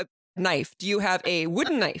you have a knife? Do you have a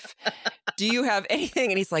wooden knife? Do you have anything?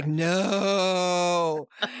 And he's like, no.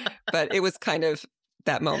 But it was kind of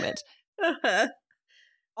that moment.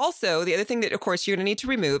 Also, the other thing that, of course, you're going to need to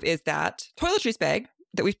remove is that toiletries bag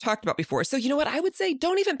that we've talked about before. So you know what? I would say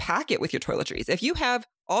don't even pack it with your toiletries. If you have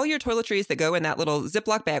all your toiletries that go in that little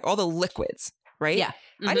Ziploc bag, all the liquids, right? Yeah.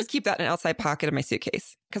 Mm-hmm. I just keep that in an outside pocket of my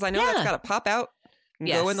suitcase because I know that's got to pop out and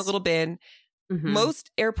go in the little bin. Mm-hmm. Most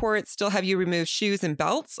airports still have you remove shoes and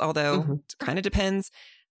belts, although it kind of depends.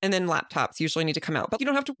 And then laptops usually need to come out. But you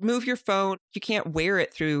don't have to move your phone. You can't wear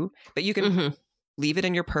it through, but you can leave it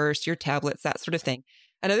in your purse, your tablets, that sort of thing.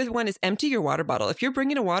 Another one is empty your water bottle. If you're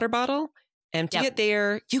bringing a water bottle, empty it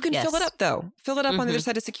there. You can fill it up, though. Fill it up on the other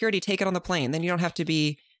side of security. Take it on the plane. Then you don't have to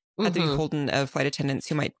be at the beholden of flight attendants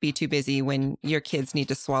who might be too busy when your kids need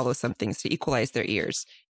to swallow some things to equalize their ears.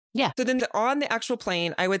 Yeah. So then on the actual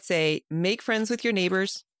plane, I would say make friends with your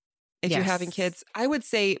neighbors if you're having kids. I would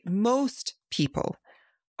say most people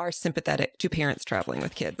are sympathetic to parents traveling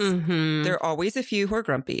with kids. There are always a few who are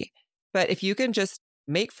grumpy. But if you can just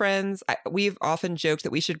make friends, we've often joked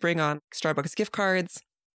that we should bring on Starbucks gift cards,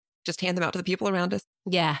 just hand them out to the people around us.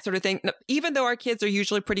 Yeah. Sort of thing. Even though our kids are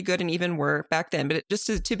usually pretty good and even were back then, but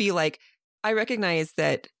just to be like, I recognize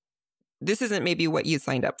that this isn't maybe what you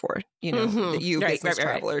signed up for, you know, that you business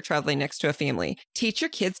traveler traveling next to a family. Teach your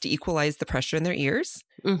kids to equalize the pressure in their ears.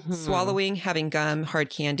 Swallowing, having gum, hard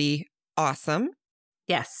candy, awesome.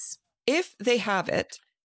 Yes. If they have it,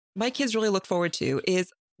 my kids really look forward to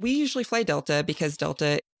is we usually fly Delta because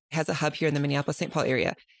Delta has a hub here in the Minneapolis-St. Paul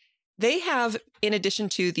area. They have, in addition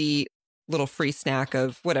to the little free snack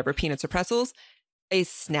of whatever, peanuts or pretzels, a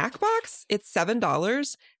snack box. It's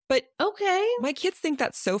 $7. But my kids think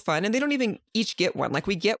that's so fun. And they don't even each get one. Like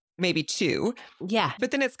we get maybe two. Yeah. But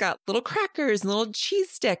then it's got little crackers and little cheese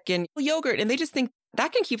stick and yogurt. And they just think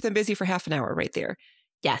that can keep them busy for half an hour right there.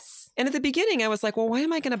 Yes. And at the beginning, I was like, well, why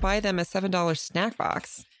am I going to buy them a $7 snack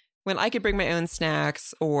box when I could bring my own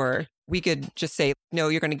snacks, or we could just say, no,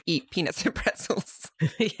 you're going to eat peanuts and pretzels.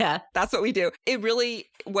 Yeah. That's what we do. It really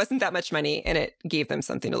wasn't that much money, and it gave them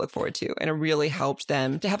something to look forward to, and it really helped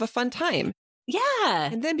them to have a fun time.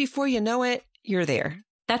 Yeah. And then before you know it, you're there.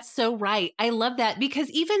 That's so right. I love that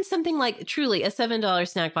because even something like truly a $7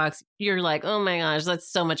 snack box, you're like, oh my gosh, that's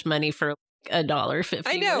so much money for $1.50.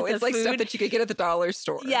 I know. It's like stuff that you could get at the dollar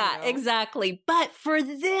store. Yeah, you know? exactly. But for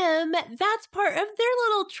them, that's part of their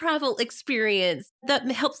little travel experience that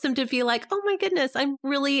helps them to feel like, oh my goodness, I'm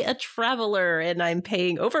really a traveler and I'm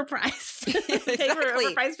paying overpriced. Exactly. Paying for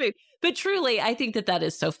overpriced food. But truly, I think that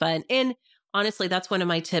is so fun. And honestly, that's one of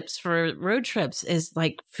my tips for road trips is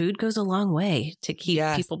like food goes a long way to keep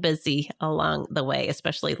people busy along the way,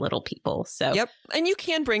 especially little people. So, yep. And you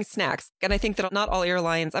can bring snacks. And I think that not all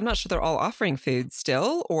airlines, I'm not sure they're all offering food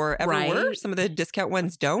still or ever were. Some of the discount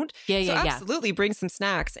ones don't. So absolutely bring some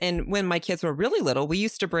snacks. And when my kids were really little, we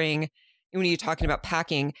used to bring, when you're talking about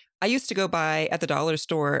packing, I used to go buy at the dollar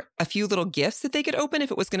store a few little gifts that they could open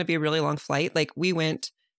if it was going to be a really long flight. Like we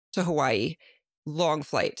went to Hawaii, long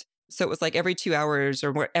flight. So it was like every 2 hours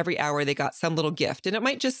or every hour they got some little gift. And it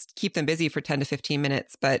might just keep them busy for 10 to 15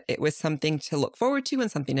 minutes, but it was something to look forward to and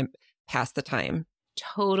something to pass the time.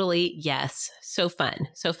 Totally. Yes. So fun.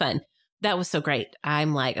 So fun. That was so great.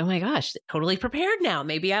 I'm like, oh my gosh, totally prepared now.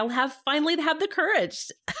 Maybe I'll finally have the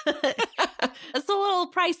courage. It's a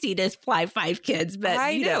little pricey to fly 5 kids, but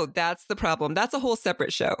I know that's the problem. That's a whole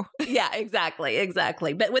separate show. Yeah,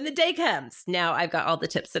 exactly. But when the day comes, now I've got all the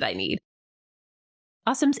tips that I need.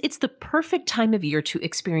 Awesomes, it's the perfect time of year to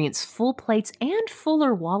experience full plates and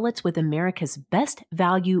fuller wallets with America's best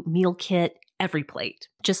value meal kit, EveryPlate.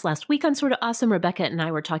 Just last week on Sorta Awesome, Rebecca and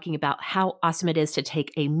I were talking about how awesome it is to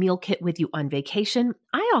take a meal kit with you on vacation.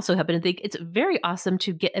 I also happen to think it's very awesome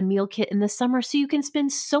to get a meal kit in the summer so you can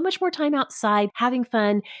spend so much more time outside having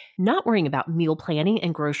fun, not worrying about meal planning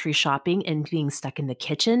and grocery shopping and being stuck in the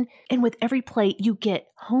kitchen. And with EveryPlate, you get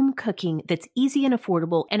home cooking that's easy and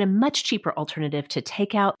affordable and a much cheaper alternative to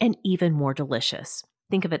takeout and even more delicious.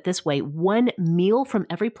 Think of it this way. One meal from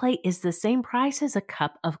EveryPlate is the same price as a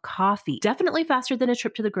cup of coffee. Definitely faster than a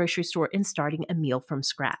trip to the grocery store and starting a meal from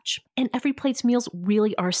scratch. And EveryPlate's meals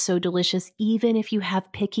really are so delicious, even if you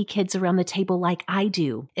have picky kids around the table like I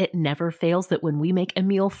do. It never fails that when we make a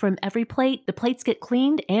meal from EveryPlate, the plates get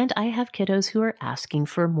cleaned and I have kiddos who are asking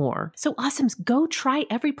for more. So awesomes, go try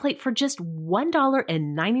EveryPlate for just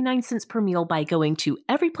 $1.99 per meal by going to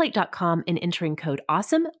everyplate.com and entering code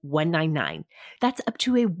AWESOME199. That's up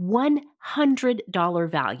to a $100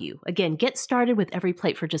 value. Again, get started with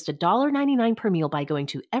EveryPlate for just $1.99 per meal by going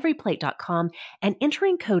to everyplate.com and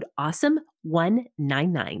entering code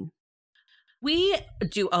AWESOME199. We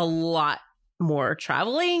do a lot more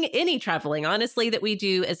traveling, any traveling, honestly, that we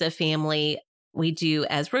do as a family. We do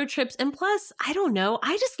as road trips. And plus, I don't know,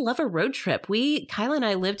 I just love a road trip. Kyla and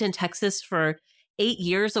I lived in Texas for 8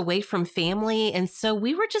 years away from family. And so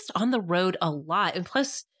we were just on the road a lot. And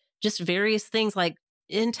plus, just various things like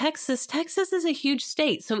in Texas is a huge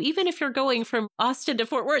state. So even if you're going from Austin to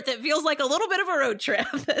Fort Worth, it feels like a little bit of a road trip.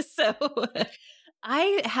 So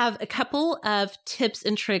I have a couple of tips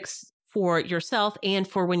and tricks for yourself and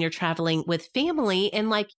for when you're traveling with family.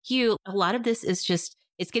 And like you, a lot of this is just,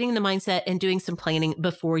 it's getting the mindset and doing some planning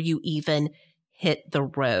before you even hit the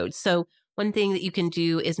road. So one thing that you can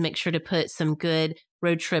do is make sure to put some good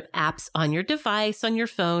road trip apps on your device, on your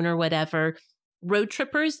phone or whatever. Road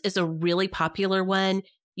Trippers is a really popular one.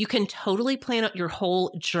 You can totally plan out your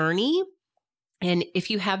whole journey. And if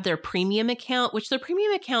you have their premium account, which their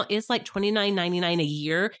premium account is like $29.99 a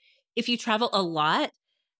year, if you travel a lot,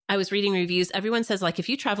 I was reading reviews. Everyone says like, if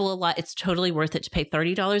you travel a lot, it's totally worth it to pay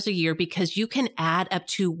 $30 a year because you can add up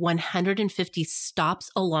to 150 stops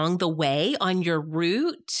along the way on your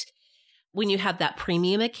route. When you have that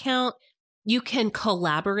premium account, you can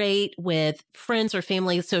collaborate with friends or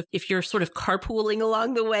family. So if you're sort of carpooling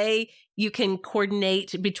along the way, you can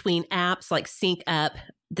coordinate between apps, like sync up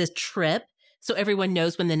the trip so everyone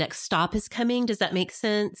knows when the next stop is coming. Does that make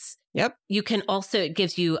sense? Yep. You can also, it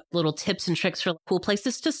gives you little tips and tricks for cool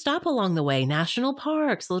places to stop along the way, national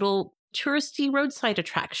parks, little touristy roadside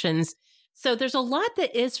attractions. So there's a lot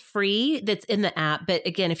that is free that's in the app. But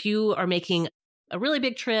again, if you are making a really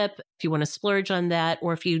big trip, if you want to splurge on that,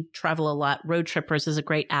 or if you travel a lot, Road Trippers is a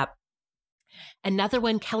great app. Another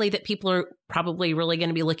one, Kelly, that people are probably really going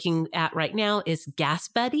to be looking at right now is Gas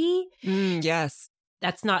Buddy. Yes.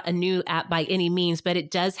 That's not a new app by any means, but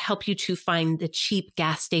it does help you to find the cheap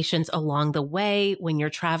gas stations along the way. When you're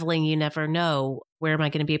traveling, you never know, where am I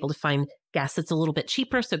going to be able to find gas that's a little bit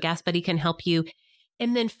cheaper? So Gas Buddy can help you.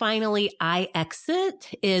 And then finally,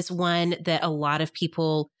 iExit is one that a lot of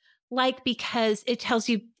people like because it tells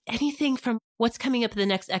you anything from what's coming up at the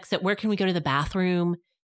next exit. Where can we go to the bathroom?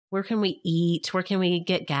 Where can we eat? Where can we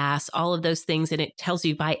get gas? All of those things. And it tells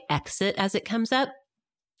you by exit as it comes up.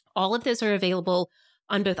 All of those are available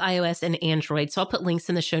on both iOS and Android. So I'll put links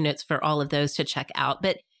in the show notes for all of those to check out.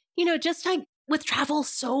 But, you know, just like with travel,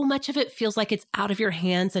 so much of it feels like it's out of your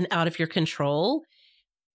hands and out of your control.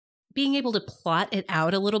 Being able to plot it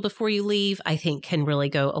out a little before you leave, I think can really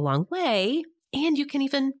go a long way. And you can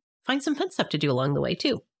even find some fun stuff to do along the way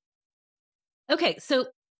too. Okay, so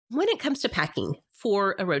when it comes to packing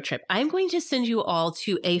for a road trip, I'm going to send you all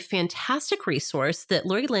to a fantastic resource that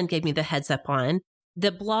Lori Lynn gave me the heads up on.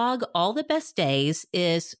 The blog, All the Best Days,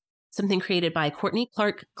 is something created by Courtney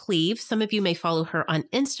Clark Cleave. Some of you may follow her on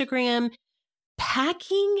Instagram.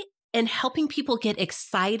 Packing and helping people get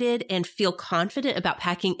excited and feel confident about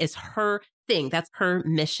packing is her thing. That's her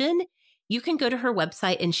mission. You can go to her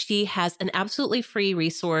website and she has an absolutely free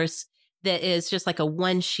resource that is just like a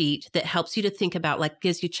one sheet that helps you to think about, like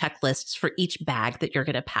gives you checklists for each bag that you're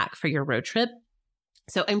going to pack for your road trip.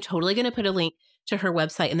 So I'm totally going to put a link to her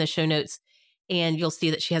website in the show notes, and you'll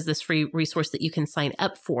see that she has this free resource that you can sign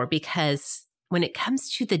up for, because when it comes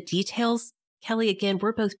to the details, Kelly, again,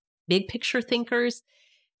 we're both big picture thinkers.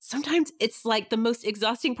 sometimes it's like the most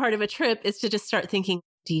exhausting part of a trip is to just start thinking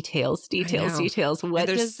details. What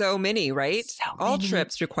there's so many, right? All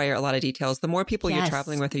trips require a lot of details. The more people you're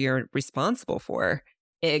traveling with or you're responsible for.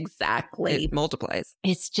 Exactly. It multiplies.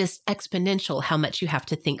 It's just exponential how much you have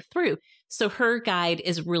to think through. So her guide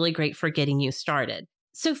is really great for getting you started.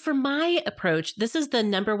 So for my approach, this is the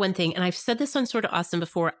number one thing. And I've said this on Sorta Awesome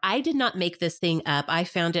before. I did not make this thing up. I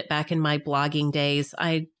found it back in my blogging days.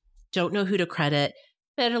 I don't know who to credit,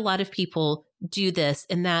 but a lot of people do this.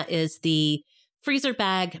 And that is the freezer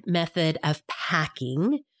bag method of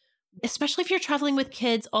packing, especially if you're traveling with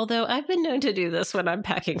kids. Although I've been known to do this when I'm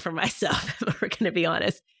packing for myself, if we're going to be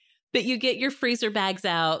honest. But you get your freezer bags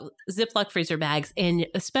out, Ziploc freezer bags, and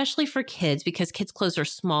especially for kids, because kids' clothes are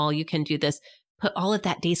small, you can do this. Put all of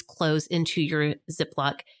that day's clothes into your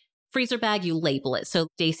Ziploc freezer bag. You label it. So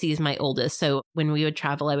Daisy is my oldest. So when we would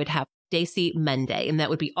travel, I would have Daisy Monday, and that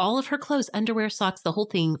would be all of her clothes, underwear, socks, the whole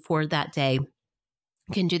thing for that day.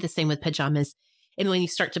 You can do the same with pajamas. And when you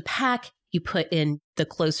start to pack, you put in the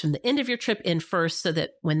clothes from the end of your trip in first so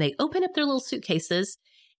that when they open up their little suitcases,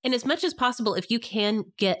 and as much as possible, if you can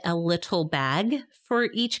get a little bag for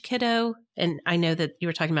each kiddo, and I know that you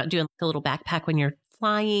were talking about doing a little backpack when you're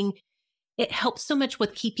flying, it helps so much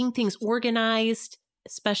with keeping things organized,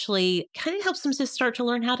 especially kind of helps them to start to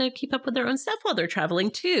learn how to keep up with their own stuff while they're traveling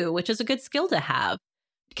too, which is a good skill to have.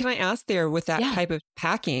 Can I ask there with that type of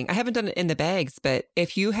packing? I haven't done it in the bags, but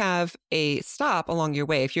if you have a stop along your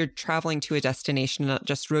way, if you're traveling to a destination, not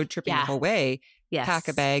just road tripping the whole way, pack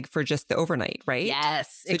a bag for just the overnight, right?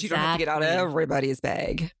 Yes, so you don't have to get out everybody's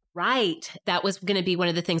bag. Right. That was going to be one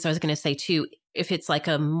of the things I was going to say too. If it's like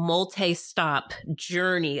a multi-stop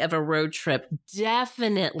journey of a road trip,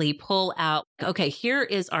 definitely pull out, okay, here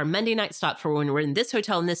is our Monday night stop for when we're in this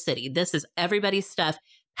hotel in this city. This is everybody's stuff.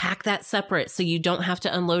 Pack that separate so you don't have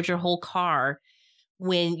to unload your whole car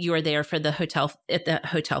when you're there for the hotel, at the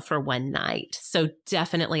hotel for one night. So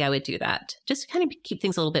definitely I would do that. Just kind of keep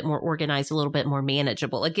things a little bit more organized, a little bit more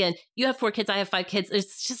manageable. Again, you have 4 kids, I have 5 kids.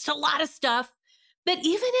 It's just a lot of stuff. But even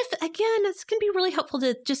if, again, it's going to be really helpful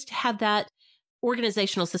to just have that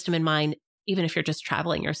organizational system in mind, even if you're just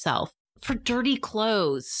traveling yourself. For dirty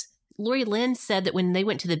clothes, Lori Lynn said that when they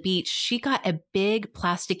went to the beach, she got a big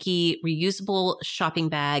plasticky reusable shopping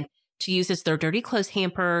bag to use as their dirty clothes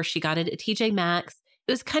hamper. She got it at TJ Maxx.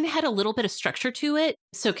 It was kind of had a little bit of structure to it,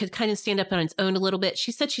 so it could kind of stand up on its own a little bit.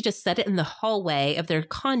 She said she just set it in the hallway of their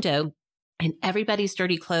condo, and everybody's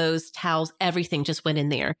dirty clothes, towels, everything just went in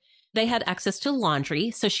there. They had access to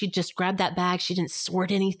laundry, so she just grabbed that bag. She didn't sort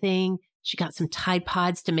anything. She got some Tide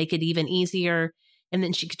Pods to make it even easier. And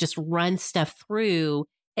then she could just run stuff through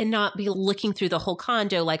and not be looking through the whole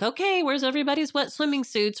condo like, okay, where's everybody's wet swimming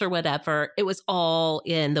suits or whatever. It was all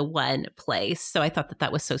in the one place. So I thought that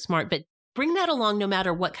that was so smart. But bring that along no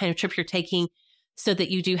matter what kind of trip you're taking so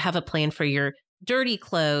that you do have a plan for your dirty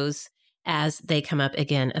clothes as they come up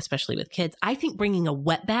again, especially with kids. I think bringing a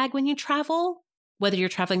wet bag when you travel, whether you're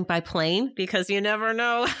traveling by plane, because you never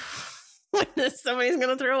know when somebody's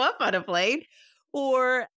going to throw up on a plane,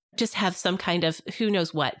 or just have some kind of who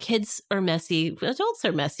knows what. Kids are messy. Adults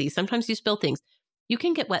are messy. Sometimes you spill things. You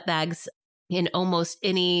can get wet bags in almost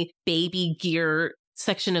any baby gear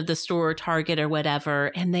section of the store, Target or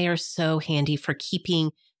whatever. And they are so handy for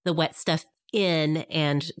keeping the wet stuff in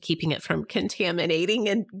and keeping it from contaminating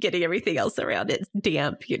and getting everything else around it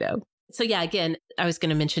damp, you know. So yeah, again, I was going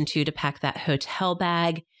to mention too, to pack that hotel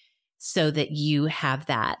bag so that you have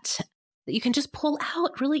that you can just pull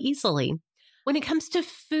out really easily. When it comes to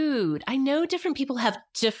food, I know different people have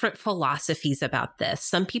different philosophies about this.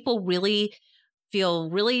 Some people really feel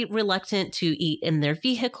really reluctant to eat in their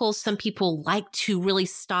vehicles. Some people like to really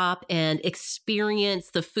stop and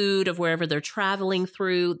experience the food of wherever they're traveling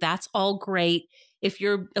through. That's all great. If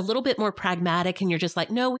you're a little bit more pragmatic and you're just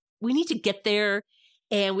like, no, we need to get there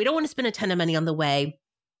and we don't want to spend a ton of money on the way,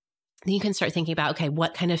 then you can start thinking about, okay,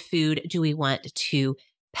 what kind of food do we want to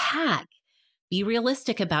pack? Be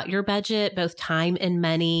realistic about your budget, both time and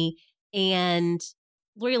money. And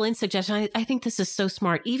Lori Lynn's suggestion, I think this is so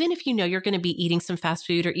smart. Even if you know you're going to be eating some fast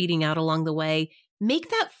food or eating out along the way, make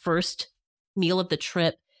that first meal of the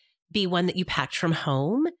trip be one that you packed from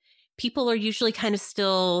home. People are usually kind of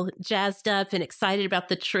still jazzed up and excited about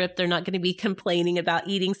the trip. They're not going to be complaining about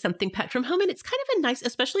eating something packed from home. And it's kind of a nice,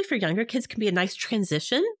 especially for younger kids, can be a nice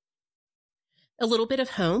transition. A little bit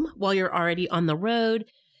of home while you're already on the road.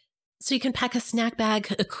 So you can pack a snack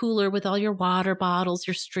bag, a cooler with all your water bottles,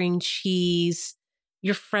 your string cheese,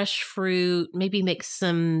 your fresh fruit, maybe make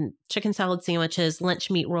some chicken salad sandwiches, lunch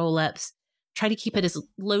meat roll-ups. Try to keep it as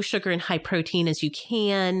low sugar and high protein as you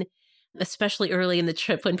can. especially early in the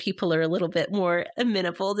trip when people are a little bit more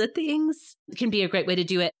amenable to things. It can be a great way to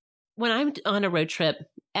do it. When I'm on a road trip,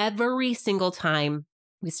 every single time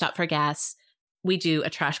we stop for gas, we do a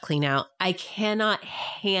trash clean out. I cannot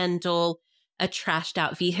handle a trashed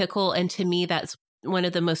out vehicle. And to me, that's one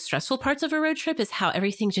of the most stressful parts of a road trip, is how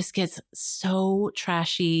everything just gets so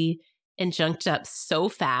trashy and junked up so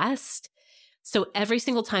fast. So every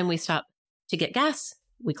single time we stop to get gas,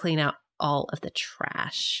 we clean out all of the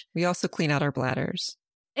trash. We also clean out our bladders.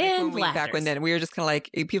 And bladders. Back when then we were just kind of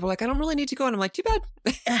like, people were like, I don't really need to go. And I'm like, too bad.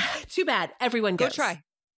 Too bad. Everyone goes. Go try.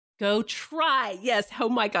 Go try. Yes. Oh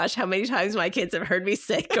my gosh. How many times my kids have heard me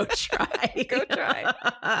say, go try. Go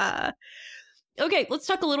try. Okay. Let's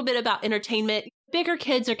talk a little bit about entertainment. Bigger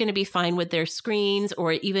kids are going to be fine with their screens,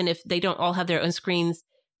 or even if they don't all have their own screens,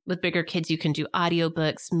 with bigger kids, you can do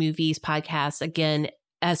audiobooks, movies, podcasts. Again,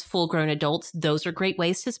 as full-grown adults, those are great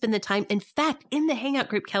ways to spend the time. In fact, in the Hangout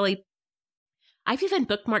group, Kelly, I've even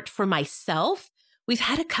bookmarked for myself. We've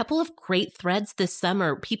had a couple of great threads this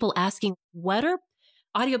summer, people asking, what are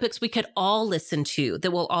audiobooks we could all listen to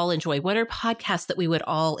that we'll all enjoy? What are podcasts that we would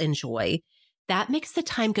all enjoy? That makes the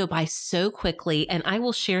time go by so quickly. And I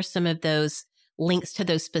will share some of those links to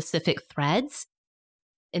those specific threads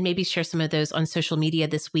and maybe share some of those on social media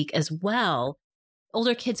this week as well.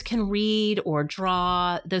 Older kids can read or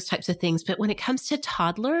draw, those types of things. But when it comes to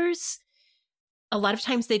toddlers, a lot of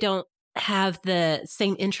times they don't have the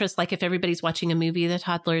same interest. Like if everybody's watching a movie, the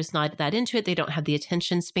toddler is not that into it. They don't have the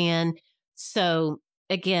attention span. So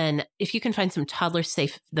again, if you can find some toddler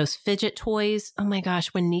safe, those fidget toys. Oh my gosh,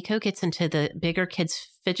 when Nico gets into the bigger kids'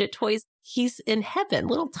 fidget toys, he's in heaven,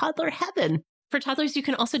 little toddler heaven. For toddlers, you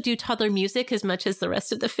can also do toddler music as much as the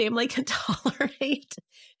rest of the family can tolerate.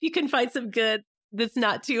 You can find some good that's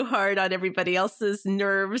not too hard on everybody else's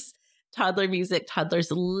nerves. Toddler music. Toddlers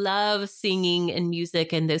love singing and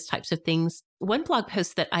music and those types of things. One blog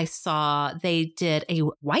post that I saw, they did a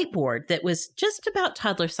whiteboard that was just about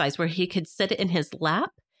toddler size, where he could sit it in his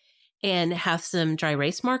lap and have some dry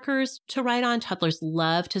erase markers to write on. Toddlers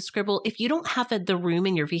love to scribble. If you don't have the room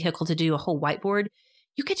in your vehicle to do a whole whiteboard,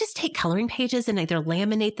 you could just take coloring pages and either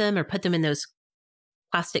laminate them or put them in those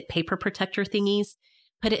plastic paper protector thingies,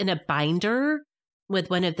 put it in a binder with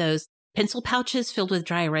one of those pencil pouches filled with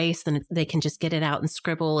dry erase, then they can just get it out and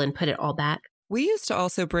scribble and put it all back. We used to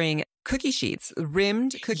also bring cookie sheets,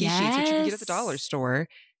 rimmed cookie sheets, which you can get at the dollar store.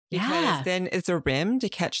 Because then it's a rim to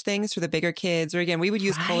catch things for the bigger kids. Or again, we would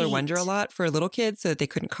use Color Wonder a lot for little kids so that they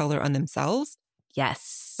couldn't color on themselves.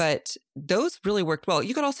 Yes. But those really worked well.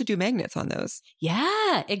 You could also do magnets on those.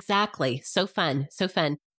 Yeah, exactly. So fun. So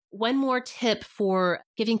fun. One more tip for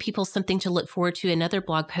giving people something to look forward to. Another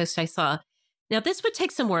blog post I saw. Now, this would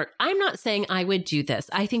take some work. I'm not saying I would do this.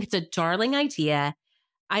 I think it's a darling idea.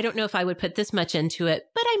 I don't know if I would put this much into it,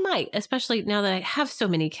 but I might, especially now that I have so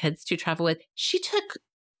many kids to travel with. She took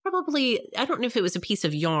probably, I don't know if it was a piece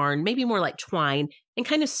of yarn, maybe more like twine, and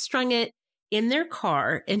kind of strung it in their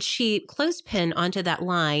car. And she clothespin onto that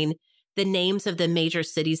line the names of the major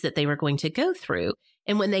cities that they were going to go through.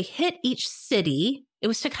 And when they hit each city, it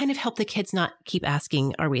was to kind of help the kids not keep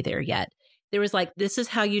asking, are we there yet? There was like, this is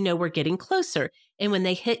how you know we're getting closer. And when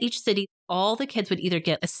they hit each city, all the kids would either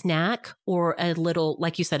get a snack or a little,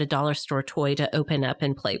 like you said, a dollar store toy to open up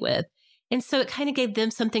and play with. And so it kind of gave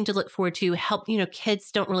them something to look forward to, help,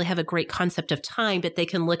 kids don't really have a great concept of time, but they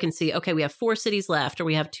can look and see, okay, we have 4 cities left, or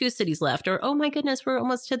we have 2 cities left, or, oh my goodness, we're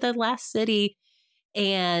almost to the last city.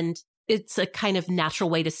 And it's a kind of natural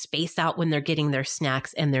way to space out when they're getting their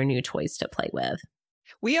snacks and their new toys to play with.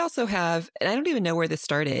 We also have, and I don't even know where this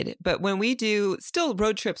started, but when we do still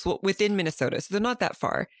road trips within Minnesota, so they're not that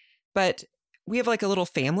far, but we have like a little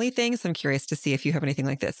family thing. So I'm curious to see if you have anything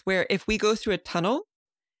like this, where if we go through a tunnel,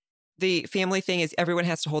 the family thing is everyone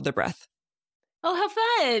has to hold their breath. Oh, how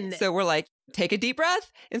fun. So we're like, take a deep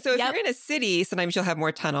breath. And so if you're in a city, sometimes you'll have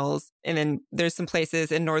more tunnels. And then there's some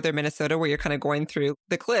places in northern Minnesota where you're kind of going through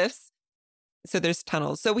the cliffs. So there's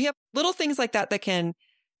tunnels. So we have little things like that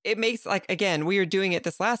it makes like, again, we were doing it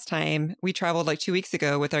this last time. We traveled like 2 weeks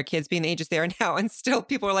ago with our kids being the ages they are now. And still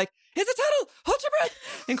people are like, it's a tunnel, hold your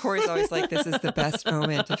breath. And Corey's always like, this is the best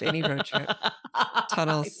moment of any road trip.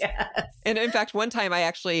 Tunnels. Yes. And in fact, one time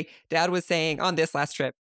Dad was saying on this last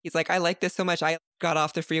trip, he's like, I like this so much. I got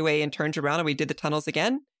off the freeway and turned around and we did the tunnels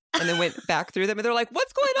again and then went back through them. And they're like,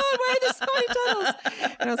 what's going on? Why are there so many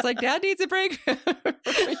tunnels? And I was like, Dad needs a break.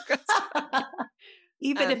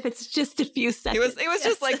 Even if it's just a few seconds. It was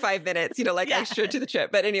just like 5 minutes, extra to the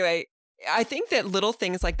trip. But anyway, I think that little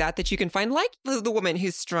things like that you can find, like the woman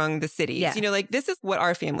who strung the cities, like this is what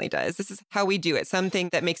our family does. This is how we do it. Something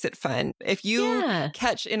that makes it fun. If you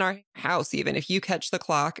catch in our house, even if you catch the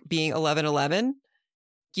clock being 11:11,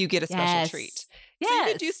 you get a special treat. So you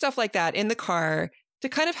can do stuff like that in the car to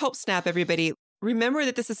kind of help snap everybody. Remember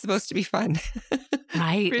that this is supposed to be fun.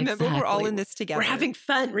 Right. Remember, we're all in this together. We're having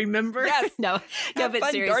fun, remember? Yes. No, but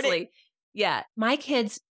fun, seriously. Yeah. My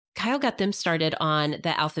kids, Kyle got them started on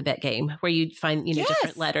the alphabet game where you'd find,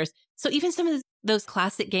 different letters. So even some of those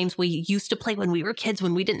classic games we used to play when we were kids,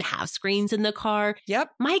 when we didn't have screens in the car. Yep.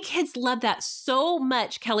 My kids loved that so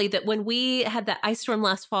much, Kelly, that when we had that ice storm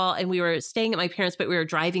last fall and we were staying at my parents', but we were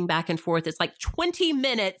driving back and forth, it's like 20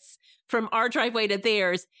 minutes from our driveway to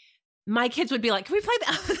theirs. My kids would be like, can we play the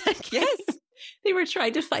alphabet game? Yes. They were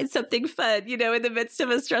trying to find something fun, in the midst of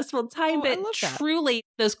a stressful time. But truly,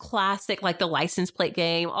 those classic, like the license plate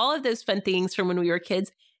game, all of those fun things from when we were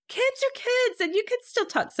kids. Kids are kids, and you could still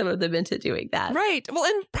talk some of them into doing that. Right. Well,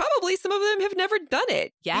 and probably some of them have never done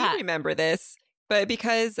it. Yeah. We remember this, but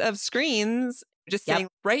because of screens, just saying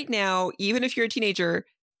right now, even if you're a teenager,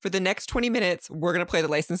 for the next 20 minutes, we're going to play the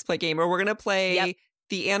license plate game, or we're going to play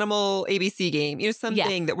the animal ABC game,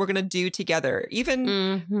 something that we're going to do together. Even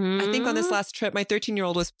I think on this last trip, my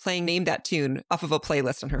 13-year-old was playing Name That Tune off of a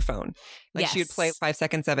playlist on her phone. Like she would play 5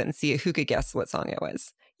 seconds of it and see who could guess what song it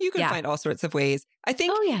was. You can find all sorts of ways. I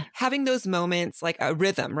think having those moments, like a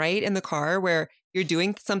rhythm, right, in the car where you're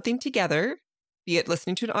doing something together, be it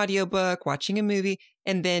listening to an audiobook, watching a movie,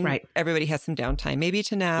 and then everybody has some downtime, maybe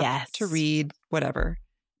to nap, to read, whatever.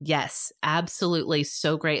 Yes, absolutely.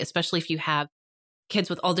 So great, especially if you have kids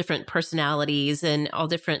with all different personalities and all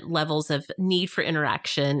different levels of need for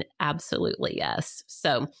interaction. Absolutely, yes.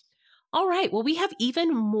 So, all right. Well, we have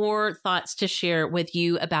even more thoughts to share with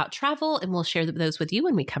you about travel, and we'll share those with you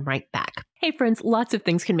when we come right back. Hey friends, lots of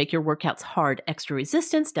things can make your workouts hard. Extra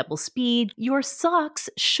resistance, double speed. Your socks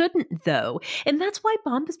shouldn't though. And that's why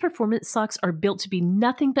Bombas Performance socks are built to be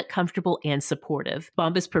nothing but comfortable and supportive.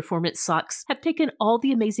 Bombas Performance socks have taken all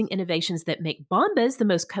the amazing innovations that make Bombas the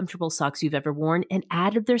most comfortable socks you've ever worn and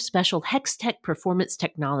added their special Hex-Tech performance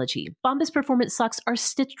technology. Bombas Performance socks are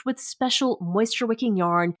stitched with special moisture-wicking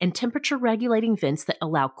yarn and temperature-regulating vents that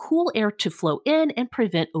allow cool air to flow in and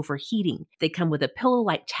prevent overheating. They come with a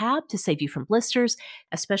pillow-like tab to save you from blisters,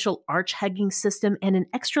 a special arch hugging system, and an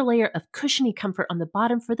extra layer of cushiony comfort on the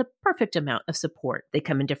bottom for the perfect amount of support. They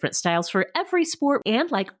come in different styles for every sport, and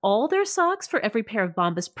like all their socks, for every pair of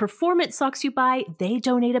Bombas Performance socks you buy, they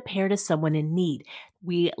donate a pair to someone in need.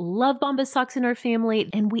 We love Bombas socks in our family,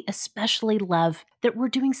 and we especially love that we're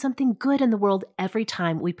doing something good in the world every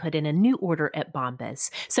time we put in a new order at Bombas.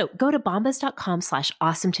 So go to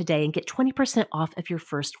bombas.com/awesome today and get 20% off of your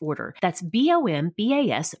first order. That's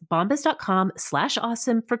BOMBAS,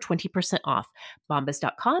 bombas.com/awesome for 20% off.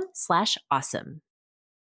 Bombas.com/awesome.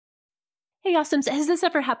 Hey, Awesomes, has this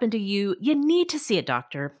ever happened to you? You need to see a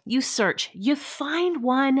doctor. You search, you find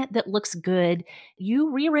one that looks good.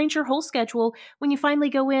 You rearrange your whole schedule. When you finally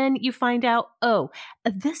go in, you find out,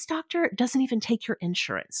 this doctor doesn't even take your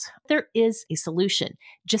insurance. There is a solution.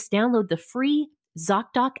 Just download the free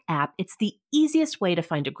ZocDoc app. It's the easiest way to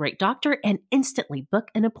find a great doctor and instantly book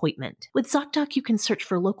an appointment. With ZocDoc, you can search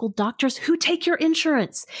for local doctors who take your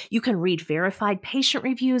insurance. You can read verified patient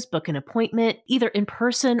reviews, book an appointment, either in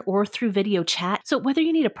person or through video chat. So whether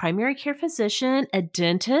you need a primary care physician, a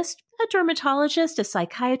dentist, a dermatologist, a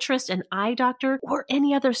psychiatrist, an eye doctor, or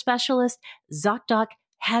any other specialist, ZocDoc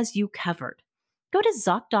has you covered. Go to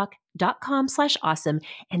ZocDoc.com/awesome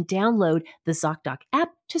and download the ZocDoc app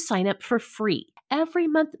to sign up for free. Every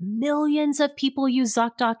month, millions of people use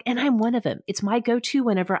ZocDoc, and I'm one of them. It's my go-to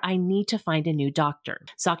whenever I need to find a new doctor.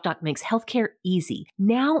 ZocDoc makes healthcare easy.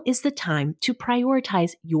 Now is the time to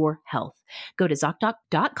prioritize your health. Go to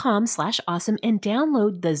ZocDoc.com/awesome and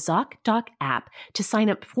download the ZocDoc app to sign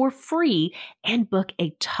up for free and book a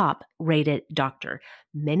top-rated doctor.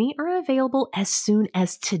 Many are available as soon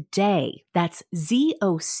as today. That's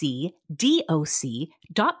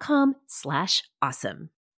ZocDoc.com/awesome.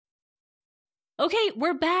 Okay,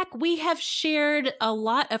 we're back. We have shared a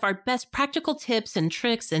lot of our best practical tips and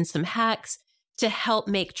tricks and some hacks to help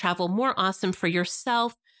make travel more awesome for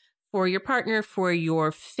yourself, for your partner, for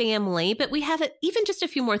your family. But we have even just a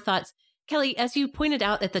few more thoughts. Kelly, as you pointed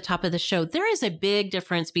out at the top of the show, there is a big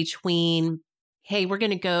difference between, hey, we're going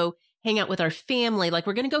to go hang out with our family, like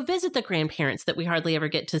we're going to go visit the grandparents that we hardly ever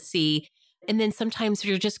get to see. And then sometimes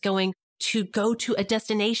you're just going to go to a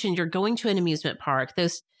destination, you're going to an amusement park,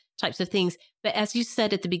 those types of things. But as you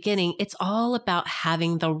said at the beginning, it's all about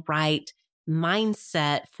having the right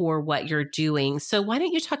mindset for what you're doing. So why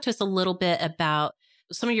don't you talk to us a little bit about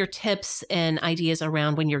some of your tips and ideas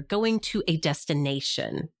around when you're going to a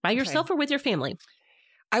destination by yourself or with your family?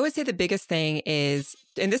 I would say the biggest thing is,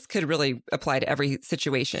 and this could really apply to every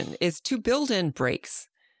situation, is to build in breaks.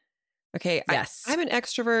 Okay. Yes. I'm an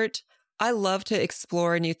extrovert. I love to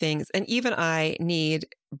explore new things. And even I need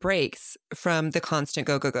breaks from the constant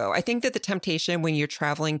go, go, go. I think that the temptation when you're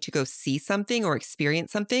traveling to go see something or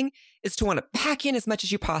experience something is to want to pack in as much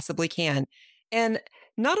as you possibly can. And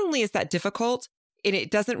not only is that difficult, and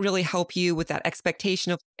it doesn't really help you with that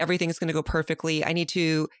expectation of everything's going to go perfectly. I need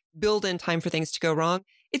to build in time for things to go wrong.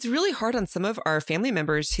 It's really hard on some of our family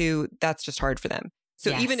members who that's just hard for them.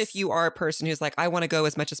 So even if you are a person who's like, I want to go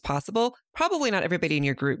as much as possible, probably not everybody in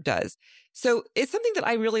your group does. So it's something that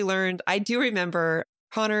I really learned. I do remember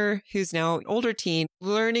Connor, who's now an older teen,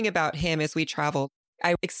 learning about him as we traveled.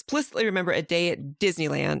 I explicitly remember a day at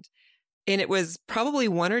Disneyland, and it was probably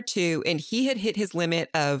 1 or 2, and he had hit his limit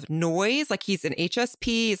of noise. Like he's an HSP,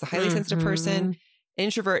 he's a highly sensitive person,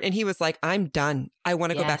 introvert. And he was like, I'm done. I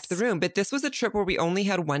want to go back to the room. But this was a trip where we only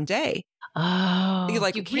had 1 day. Oh, you're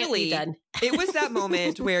like, you can't really? be done. It was that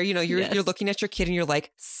moment where, you know, you're looking at your kid and you're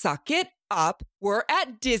like, suck it up. We're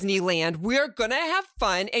at Disneyland. We're going to have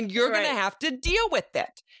fun and you're going to have to deal with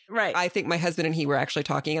it. Right. I think my husband and he were actually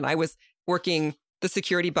talking, and I was working the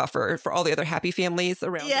security buffer for all the other happy families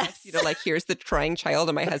around us. You know, like, here's the crying child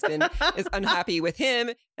and my husband is unhappy with him.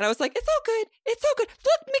 And I was like, it's all good. It's all good.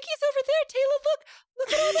 Look, Mickey's over there, Taylor.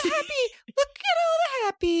 Look at all the happy. Look at all the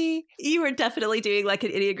happy. You were definitely doing like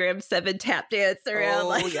an Enneagram 7 tap dance around.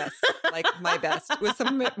 Oh, yes. Like my best. It was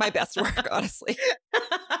some of my best work, honestly.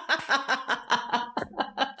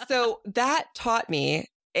 So that taught me,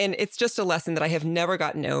 and it's just a lesson that I have never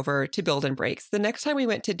gotten over, to build in breaks. The next time we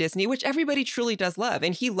went to Disney, which everybody truly does love,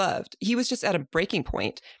 and he loved, he was just at a breaking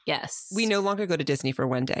point. Yes. We no longer go to Disney for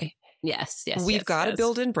 1 day. Yes. We've got to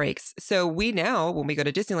build in breaks. So we now, when we go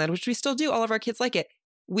to Disneyland, which we still do, all of our kids like it,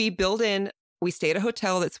 we build in, we stay at a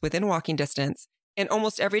hotel that's within walking distance. And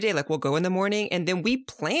almost every day, like, we'll go in the morning and then we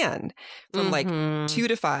plan from like 2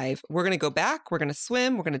 to 5. We're going to go back. We're going to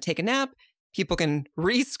swim. We're going to take a nap. People can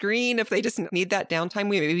rescreen if they just need that downtime.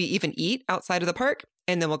 We maybe even eat outside of the park,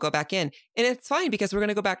 and then we'll go back in. And it's fine because we're going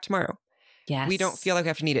to go back tomorrow. Yes. We don't feel like we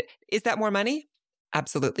have to need it. Is that more money?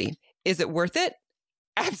 Absolutely. Is it worth it?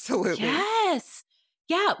 Absolutely. Yes.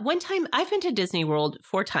 Yeah. One time, I've been to Disney World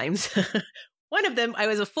 4 times. One of them, I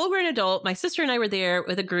was a full-grown adult. My sister and I were there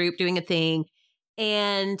with a group doing a thing.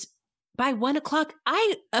 And by 1 o'clock,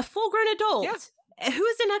 a full-grown adult who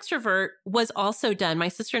is an extrovert, was also done. My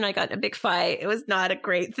sister and I got in a big fight. It was not a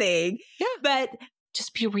great thing. Yeah. But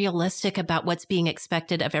just be realistic about what's being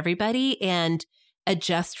expected of everybody and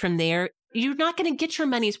adjust from there. You're not going to get your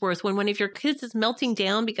money's worth when one of your kids is melting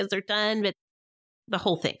down because they're done. But the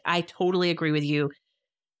whole thing, I totally agree with you.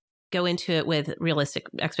 Go into it with realistic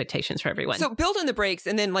expectations for everyone. So build in the breaks.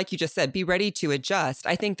 And then, like you just said, be ready to adjust.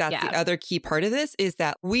 I think that's the other key part of this, is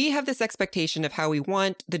that we have this expectation of how we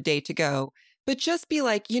want the day to go, but just be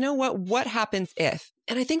like, you know what happens if?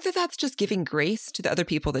 And I think that that's just giving grace to the other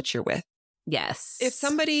people that you're with. Yes. If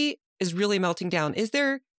somebody is really melting down,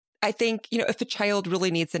 I think, you know, if a child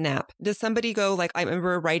really needs a nap, does somebody go, like, I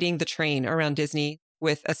remember riding the train around Disney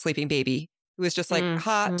with a sleeping baby who was just like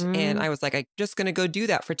hot. And I was like, I'm just going to go do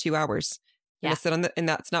that for 2 hours. Yeah. Sit on and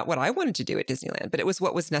that's not what I wanted to do at Disneyland, but it was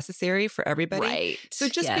what was necessary for everybody. Right. So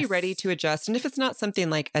just be ready to adjust. And if it's not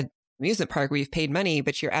something like a amusement park where you've paid money,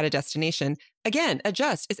 but you're at a destination, again,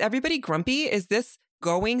 adjust. Is everybody grumpy? Is this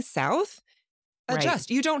going south? Adjust.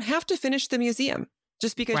 Right. You don't have to finish the museum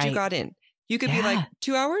just because you got in. You could be like,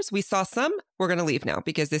 2 hours, we saw some, we're going to leave now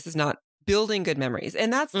because this is not building good memories.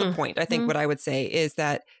 And that's the point. I think what I would say is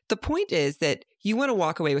that the point is that you want to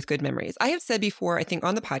walk away with good memories. I have said before, I think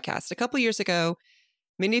on the podcast a couple of years ago,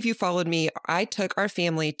 many of you followed me. I took our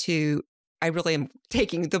family to, I really am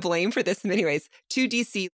taking the blame for this in many ways, to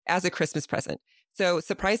DC as a Christmas present. So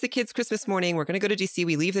surprise the kids Christmas morning. We're going to go to DC.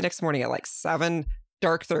 We leave the next morning at like 7,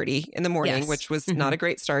 dark 30 in the morning, which was not a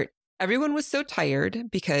great start. Everyone was so tired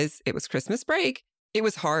because it was Christmas break. It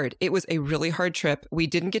was hard. It was a really hard trip. We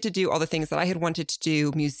didn't get to do all the things that I had wanted to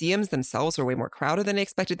do. Museums themselves were way more crowded than I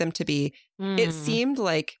expected them to be. It seemed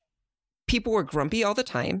like people were grumpy all the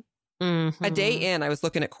time. A day in, I was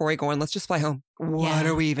looking at Corey going, let's just fly home. What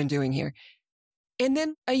are we even doing here? And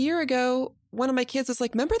then a year ago, one of my kids was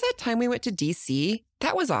like, remember that time we went to DC?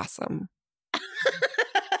 That was awesome.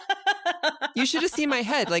 You should have seen my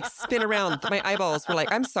head like spin around. My eyeballs were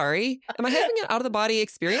like, I'm sorry. Am I having an out of the body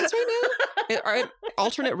experience right now? Or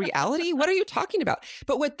alternate reality? What are you talking about?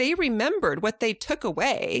 But what they remembered, what they took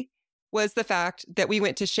away was the fact that we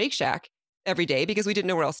went to Shake Shack every day because we didn't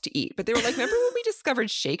know where else to eat. But they were like, remember when we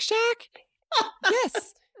discovered Shake Shack?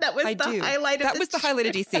 Yes. That was highlight of That was the highlight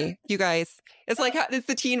of DC, you guys. It's like, it's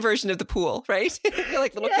the teen version of the pool, right?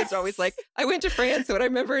 Like little kids are always like, I went to France, so what I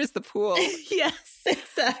remember is the pool. Yes,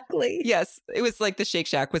 exactly. Yes, it was like the Shake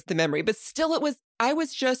Shack was the memory, but still I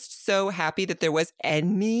was just so happy that there was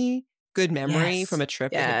any good memory from a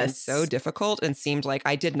trip that had been so difficult and seemed like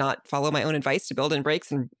I did not follow my own advice to build in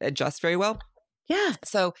brakes and adjust very well. Yeah.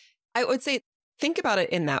 So I would say, think about it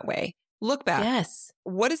in that way. Look back. Yes.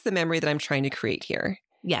 What is the memory that I'm trying to create here?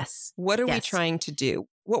 Yes. What are we trying to do?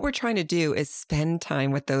 What we're trying to do is spend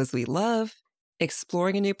time with those we love,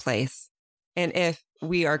 exploring a new place. And if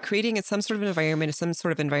we are creating some sort of environment, if some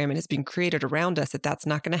sort of environment is being created around us, that's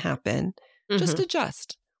not going to happen, just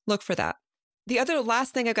adjust. Look for that. The other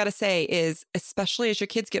last thing I've got to say is, especially as your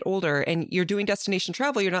kids get older and you're doing destination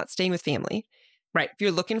travel, you're not staying with family. Right. If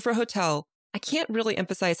you're looking for a hotel, I can't really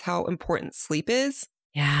emphasize how important sleep is.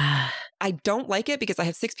 Yeah. I don't like it because I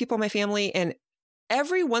have 6 people in my family, and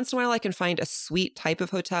every once in a while I can find a suite type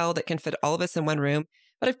of hotel that can fit all of us in one room.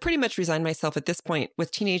 But I've pretty much resigned myself at this point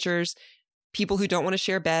with teenagers, people who don't want to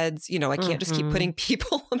share beds. You know, I can't just keep putting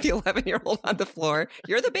people, the 11-year-old on the floor.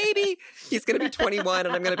 You're the baby. He's going to be 21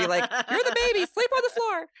 and I'm going to be like, you're the baby. Sleep on the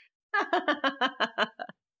floor.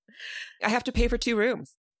 I have to pay for 2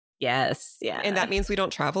 rooms. Yes. Yeah. And that means we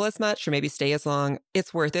don't travel as much or maybe stay as long.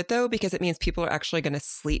 It's worth it though, because it means people are actually going to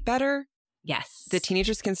sleep better. Yes. The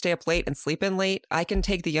teenagers can stay up late and sleep in late. I can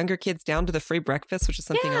take the younger kids down to the free breakfast, which is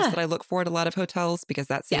something else that I look for at a lot of hotels because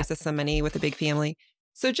that saves us some money with a big family.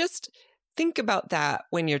 So just think about that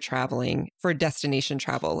when you're traveling for destination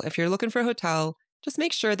travel. If you're looking for a hotel, just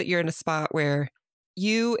make sure that you're in a spot where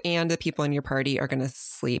you and the people in your party are going to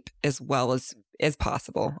sleep as well as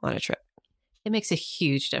possible on a trip. It makes a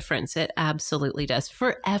huge difference. It absolutely does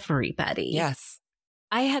for everybody. Yes.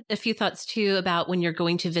 I had a few thoughts too about when you're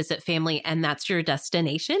going to visit family and that's your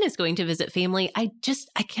destination is going to visit family. I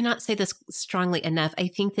cannot say this strongly enough. I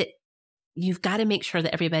think that you've got to make sure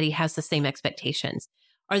that everybody has the same expectations.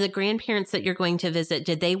 Are the grandparents that you're going to visit,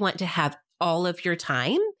 did they want to have all of your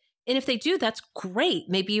time? And if they do, that's great.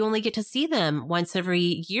 Maybe you only get to see them once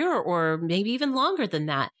every year or maybe even longer than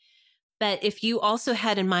that. But if you also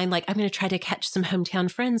had in mind, like, I'm going to try to catch some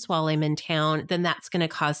hometown friends while I'm in town, then that's going to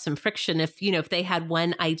cause some friction. If they had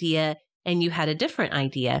one idea and you had a different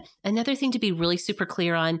idea. Another thing to be really super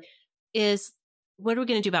clear on is, what are we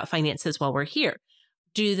going to do about finances while we're here?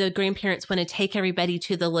 Do the grandparents want to take everybody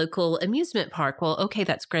to the local amusement park? Well, okay,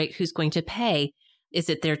 that's great. Who's going to pay?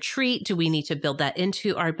 Is it their treat? Do we need to build that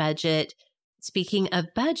into our budget? Speaking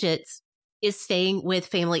of budgets, is staying with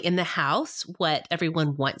family in the house what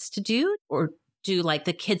everyone wants to do? Or do like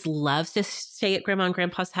the kids love to stay at grandma and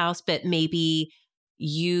grandpa's house, but maybe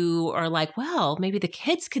you are like, well, maybe the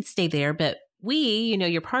kids could stay there, but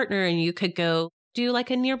your partner and you could go do like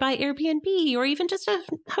a nearby Airbnb or even just a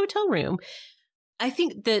hotel room. I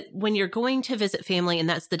think that when you're going to visit family and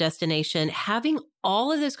that's the destination, having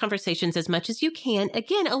all of those conversations as much as you can,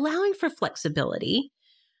 again, allowing for flexibility.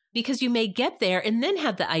 Because you may get there and then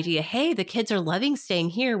have the idea, hey, the kids are loving staying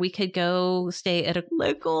here. We could go stay at a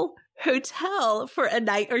local hotel for a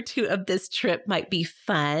night or 2 of this trip. Might be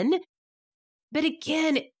fun. But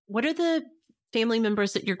again, what are the family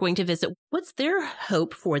members that you're going to visit? What's their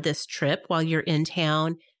hope for this trip while you're in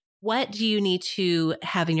town? What do you need to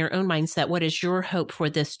have in your own mindset? What is your hope for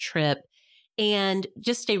this trip? And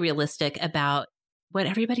just stay realistic about what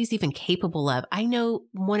everybody's even capable of. I know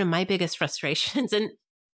one of my biggest frustrations, and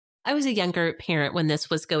I was a younger parent when this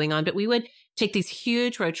was going on, but we would take these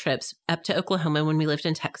huge road trips up to Oklahoma when we lived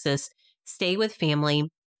in Texas, stay with family,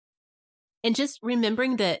 and just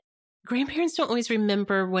remembering that grandparents don't always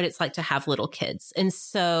remember what it's like to have little kids. And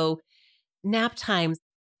so nap times,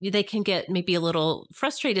 they can get maybe a little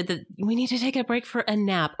frustrated that we need to take a break for a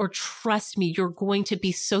nap, or trust me, you're going to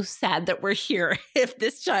be so sad that we're here if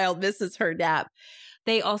this child misses her nap.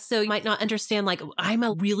 They also might not understand, like, I'm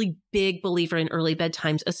a really big believer in early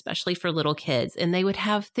bedtimes, especially for little kids, and they would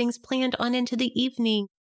have things planned on into the evening.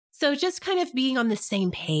 So just kind of being on the same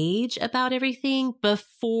page about everything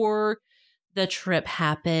before the trip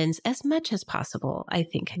happens as much as possible, I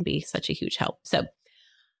think can be such a huge help. So,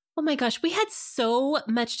 oh my gosh, we had so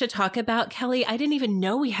much to talk about, Kelly. I didn't even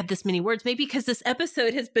know we had this many words, maybe because this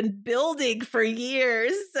episode has been building for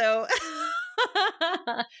years. So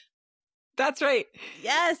that's right.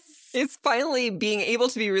 Yes. It's finally being able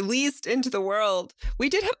to be released into the world. We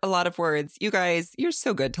did have a lot of words. You guys, you're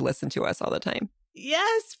so good to listen to us all the time.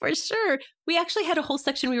 Yes, for sure. We actually had a whole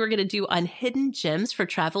section we were going to do on hidden gems for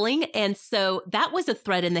traveling. And so that was a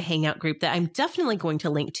thread in the Hangout group that I'm definitely going to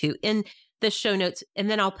link to in the show notes. And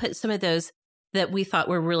then I'll put some of those that we thought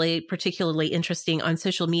were really particularly interesting on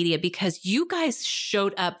social media because you guys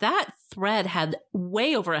showed up. That thread had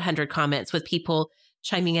way over 100 comments with people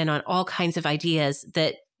chiming in on all kinds of ideas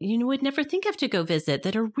that you would never think of to go visit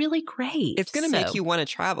that are really great. It's going to make you want to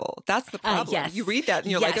travel. That's the problem. Yes. You read that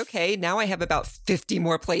and you're like, okay, now I have about 50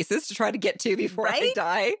 more places to try to get to before I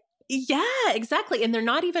die. Yeah, exactly. And they're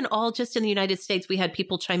not even all just in the United States. We had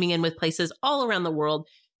people chiming in with places all around the world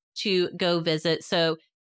to go visit. So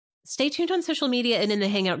stay tuned on social media and in the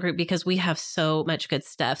Hangout group because we have so much good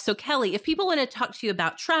stuff. So Kelly, if people want to talk to you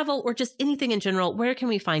about travel or just anything in general, where can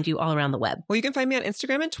we find you all around the web? Well, you can find me on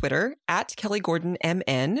Instagram and Twitter at Kelly Gordon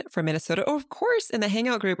MN from Minnesota. Or of course, in the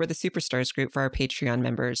Hangout group or the Superstars group for our Patreon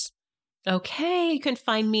members. Okay, you can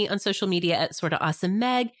find me on social media at Sorta Awesome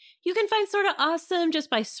Meg. You can find Sorta Awesome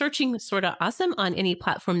just by searching Sorta Awesome on any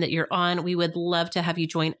platform that you're on. We would love to have you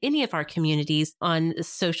join any of our communities on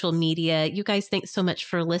social media. You guys, thanks so much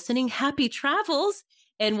for listening. Happy travels,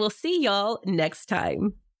 and we'll see y'all next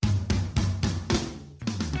time.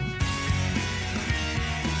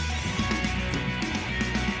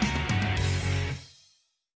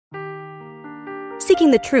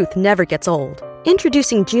 Seeking the truth never gets old.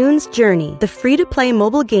 Introducing June's Journey, the free-to-play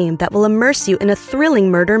mobile game that will immerse you in a thrilling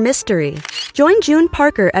murder mystery. Join June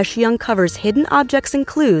Parker as she uncovers hidden objects and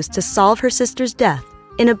clues to solve her sister's death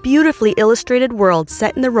in a beautifully illustrated world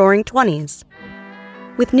set in the Roaring '20s.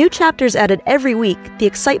 With new chapters added every week, the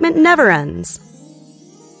excitement never ends.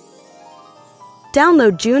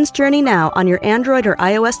 Download June's Journey now on your Android or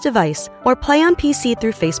iOS device or play on PC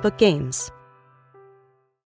through Facebook Games.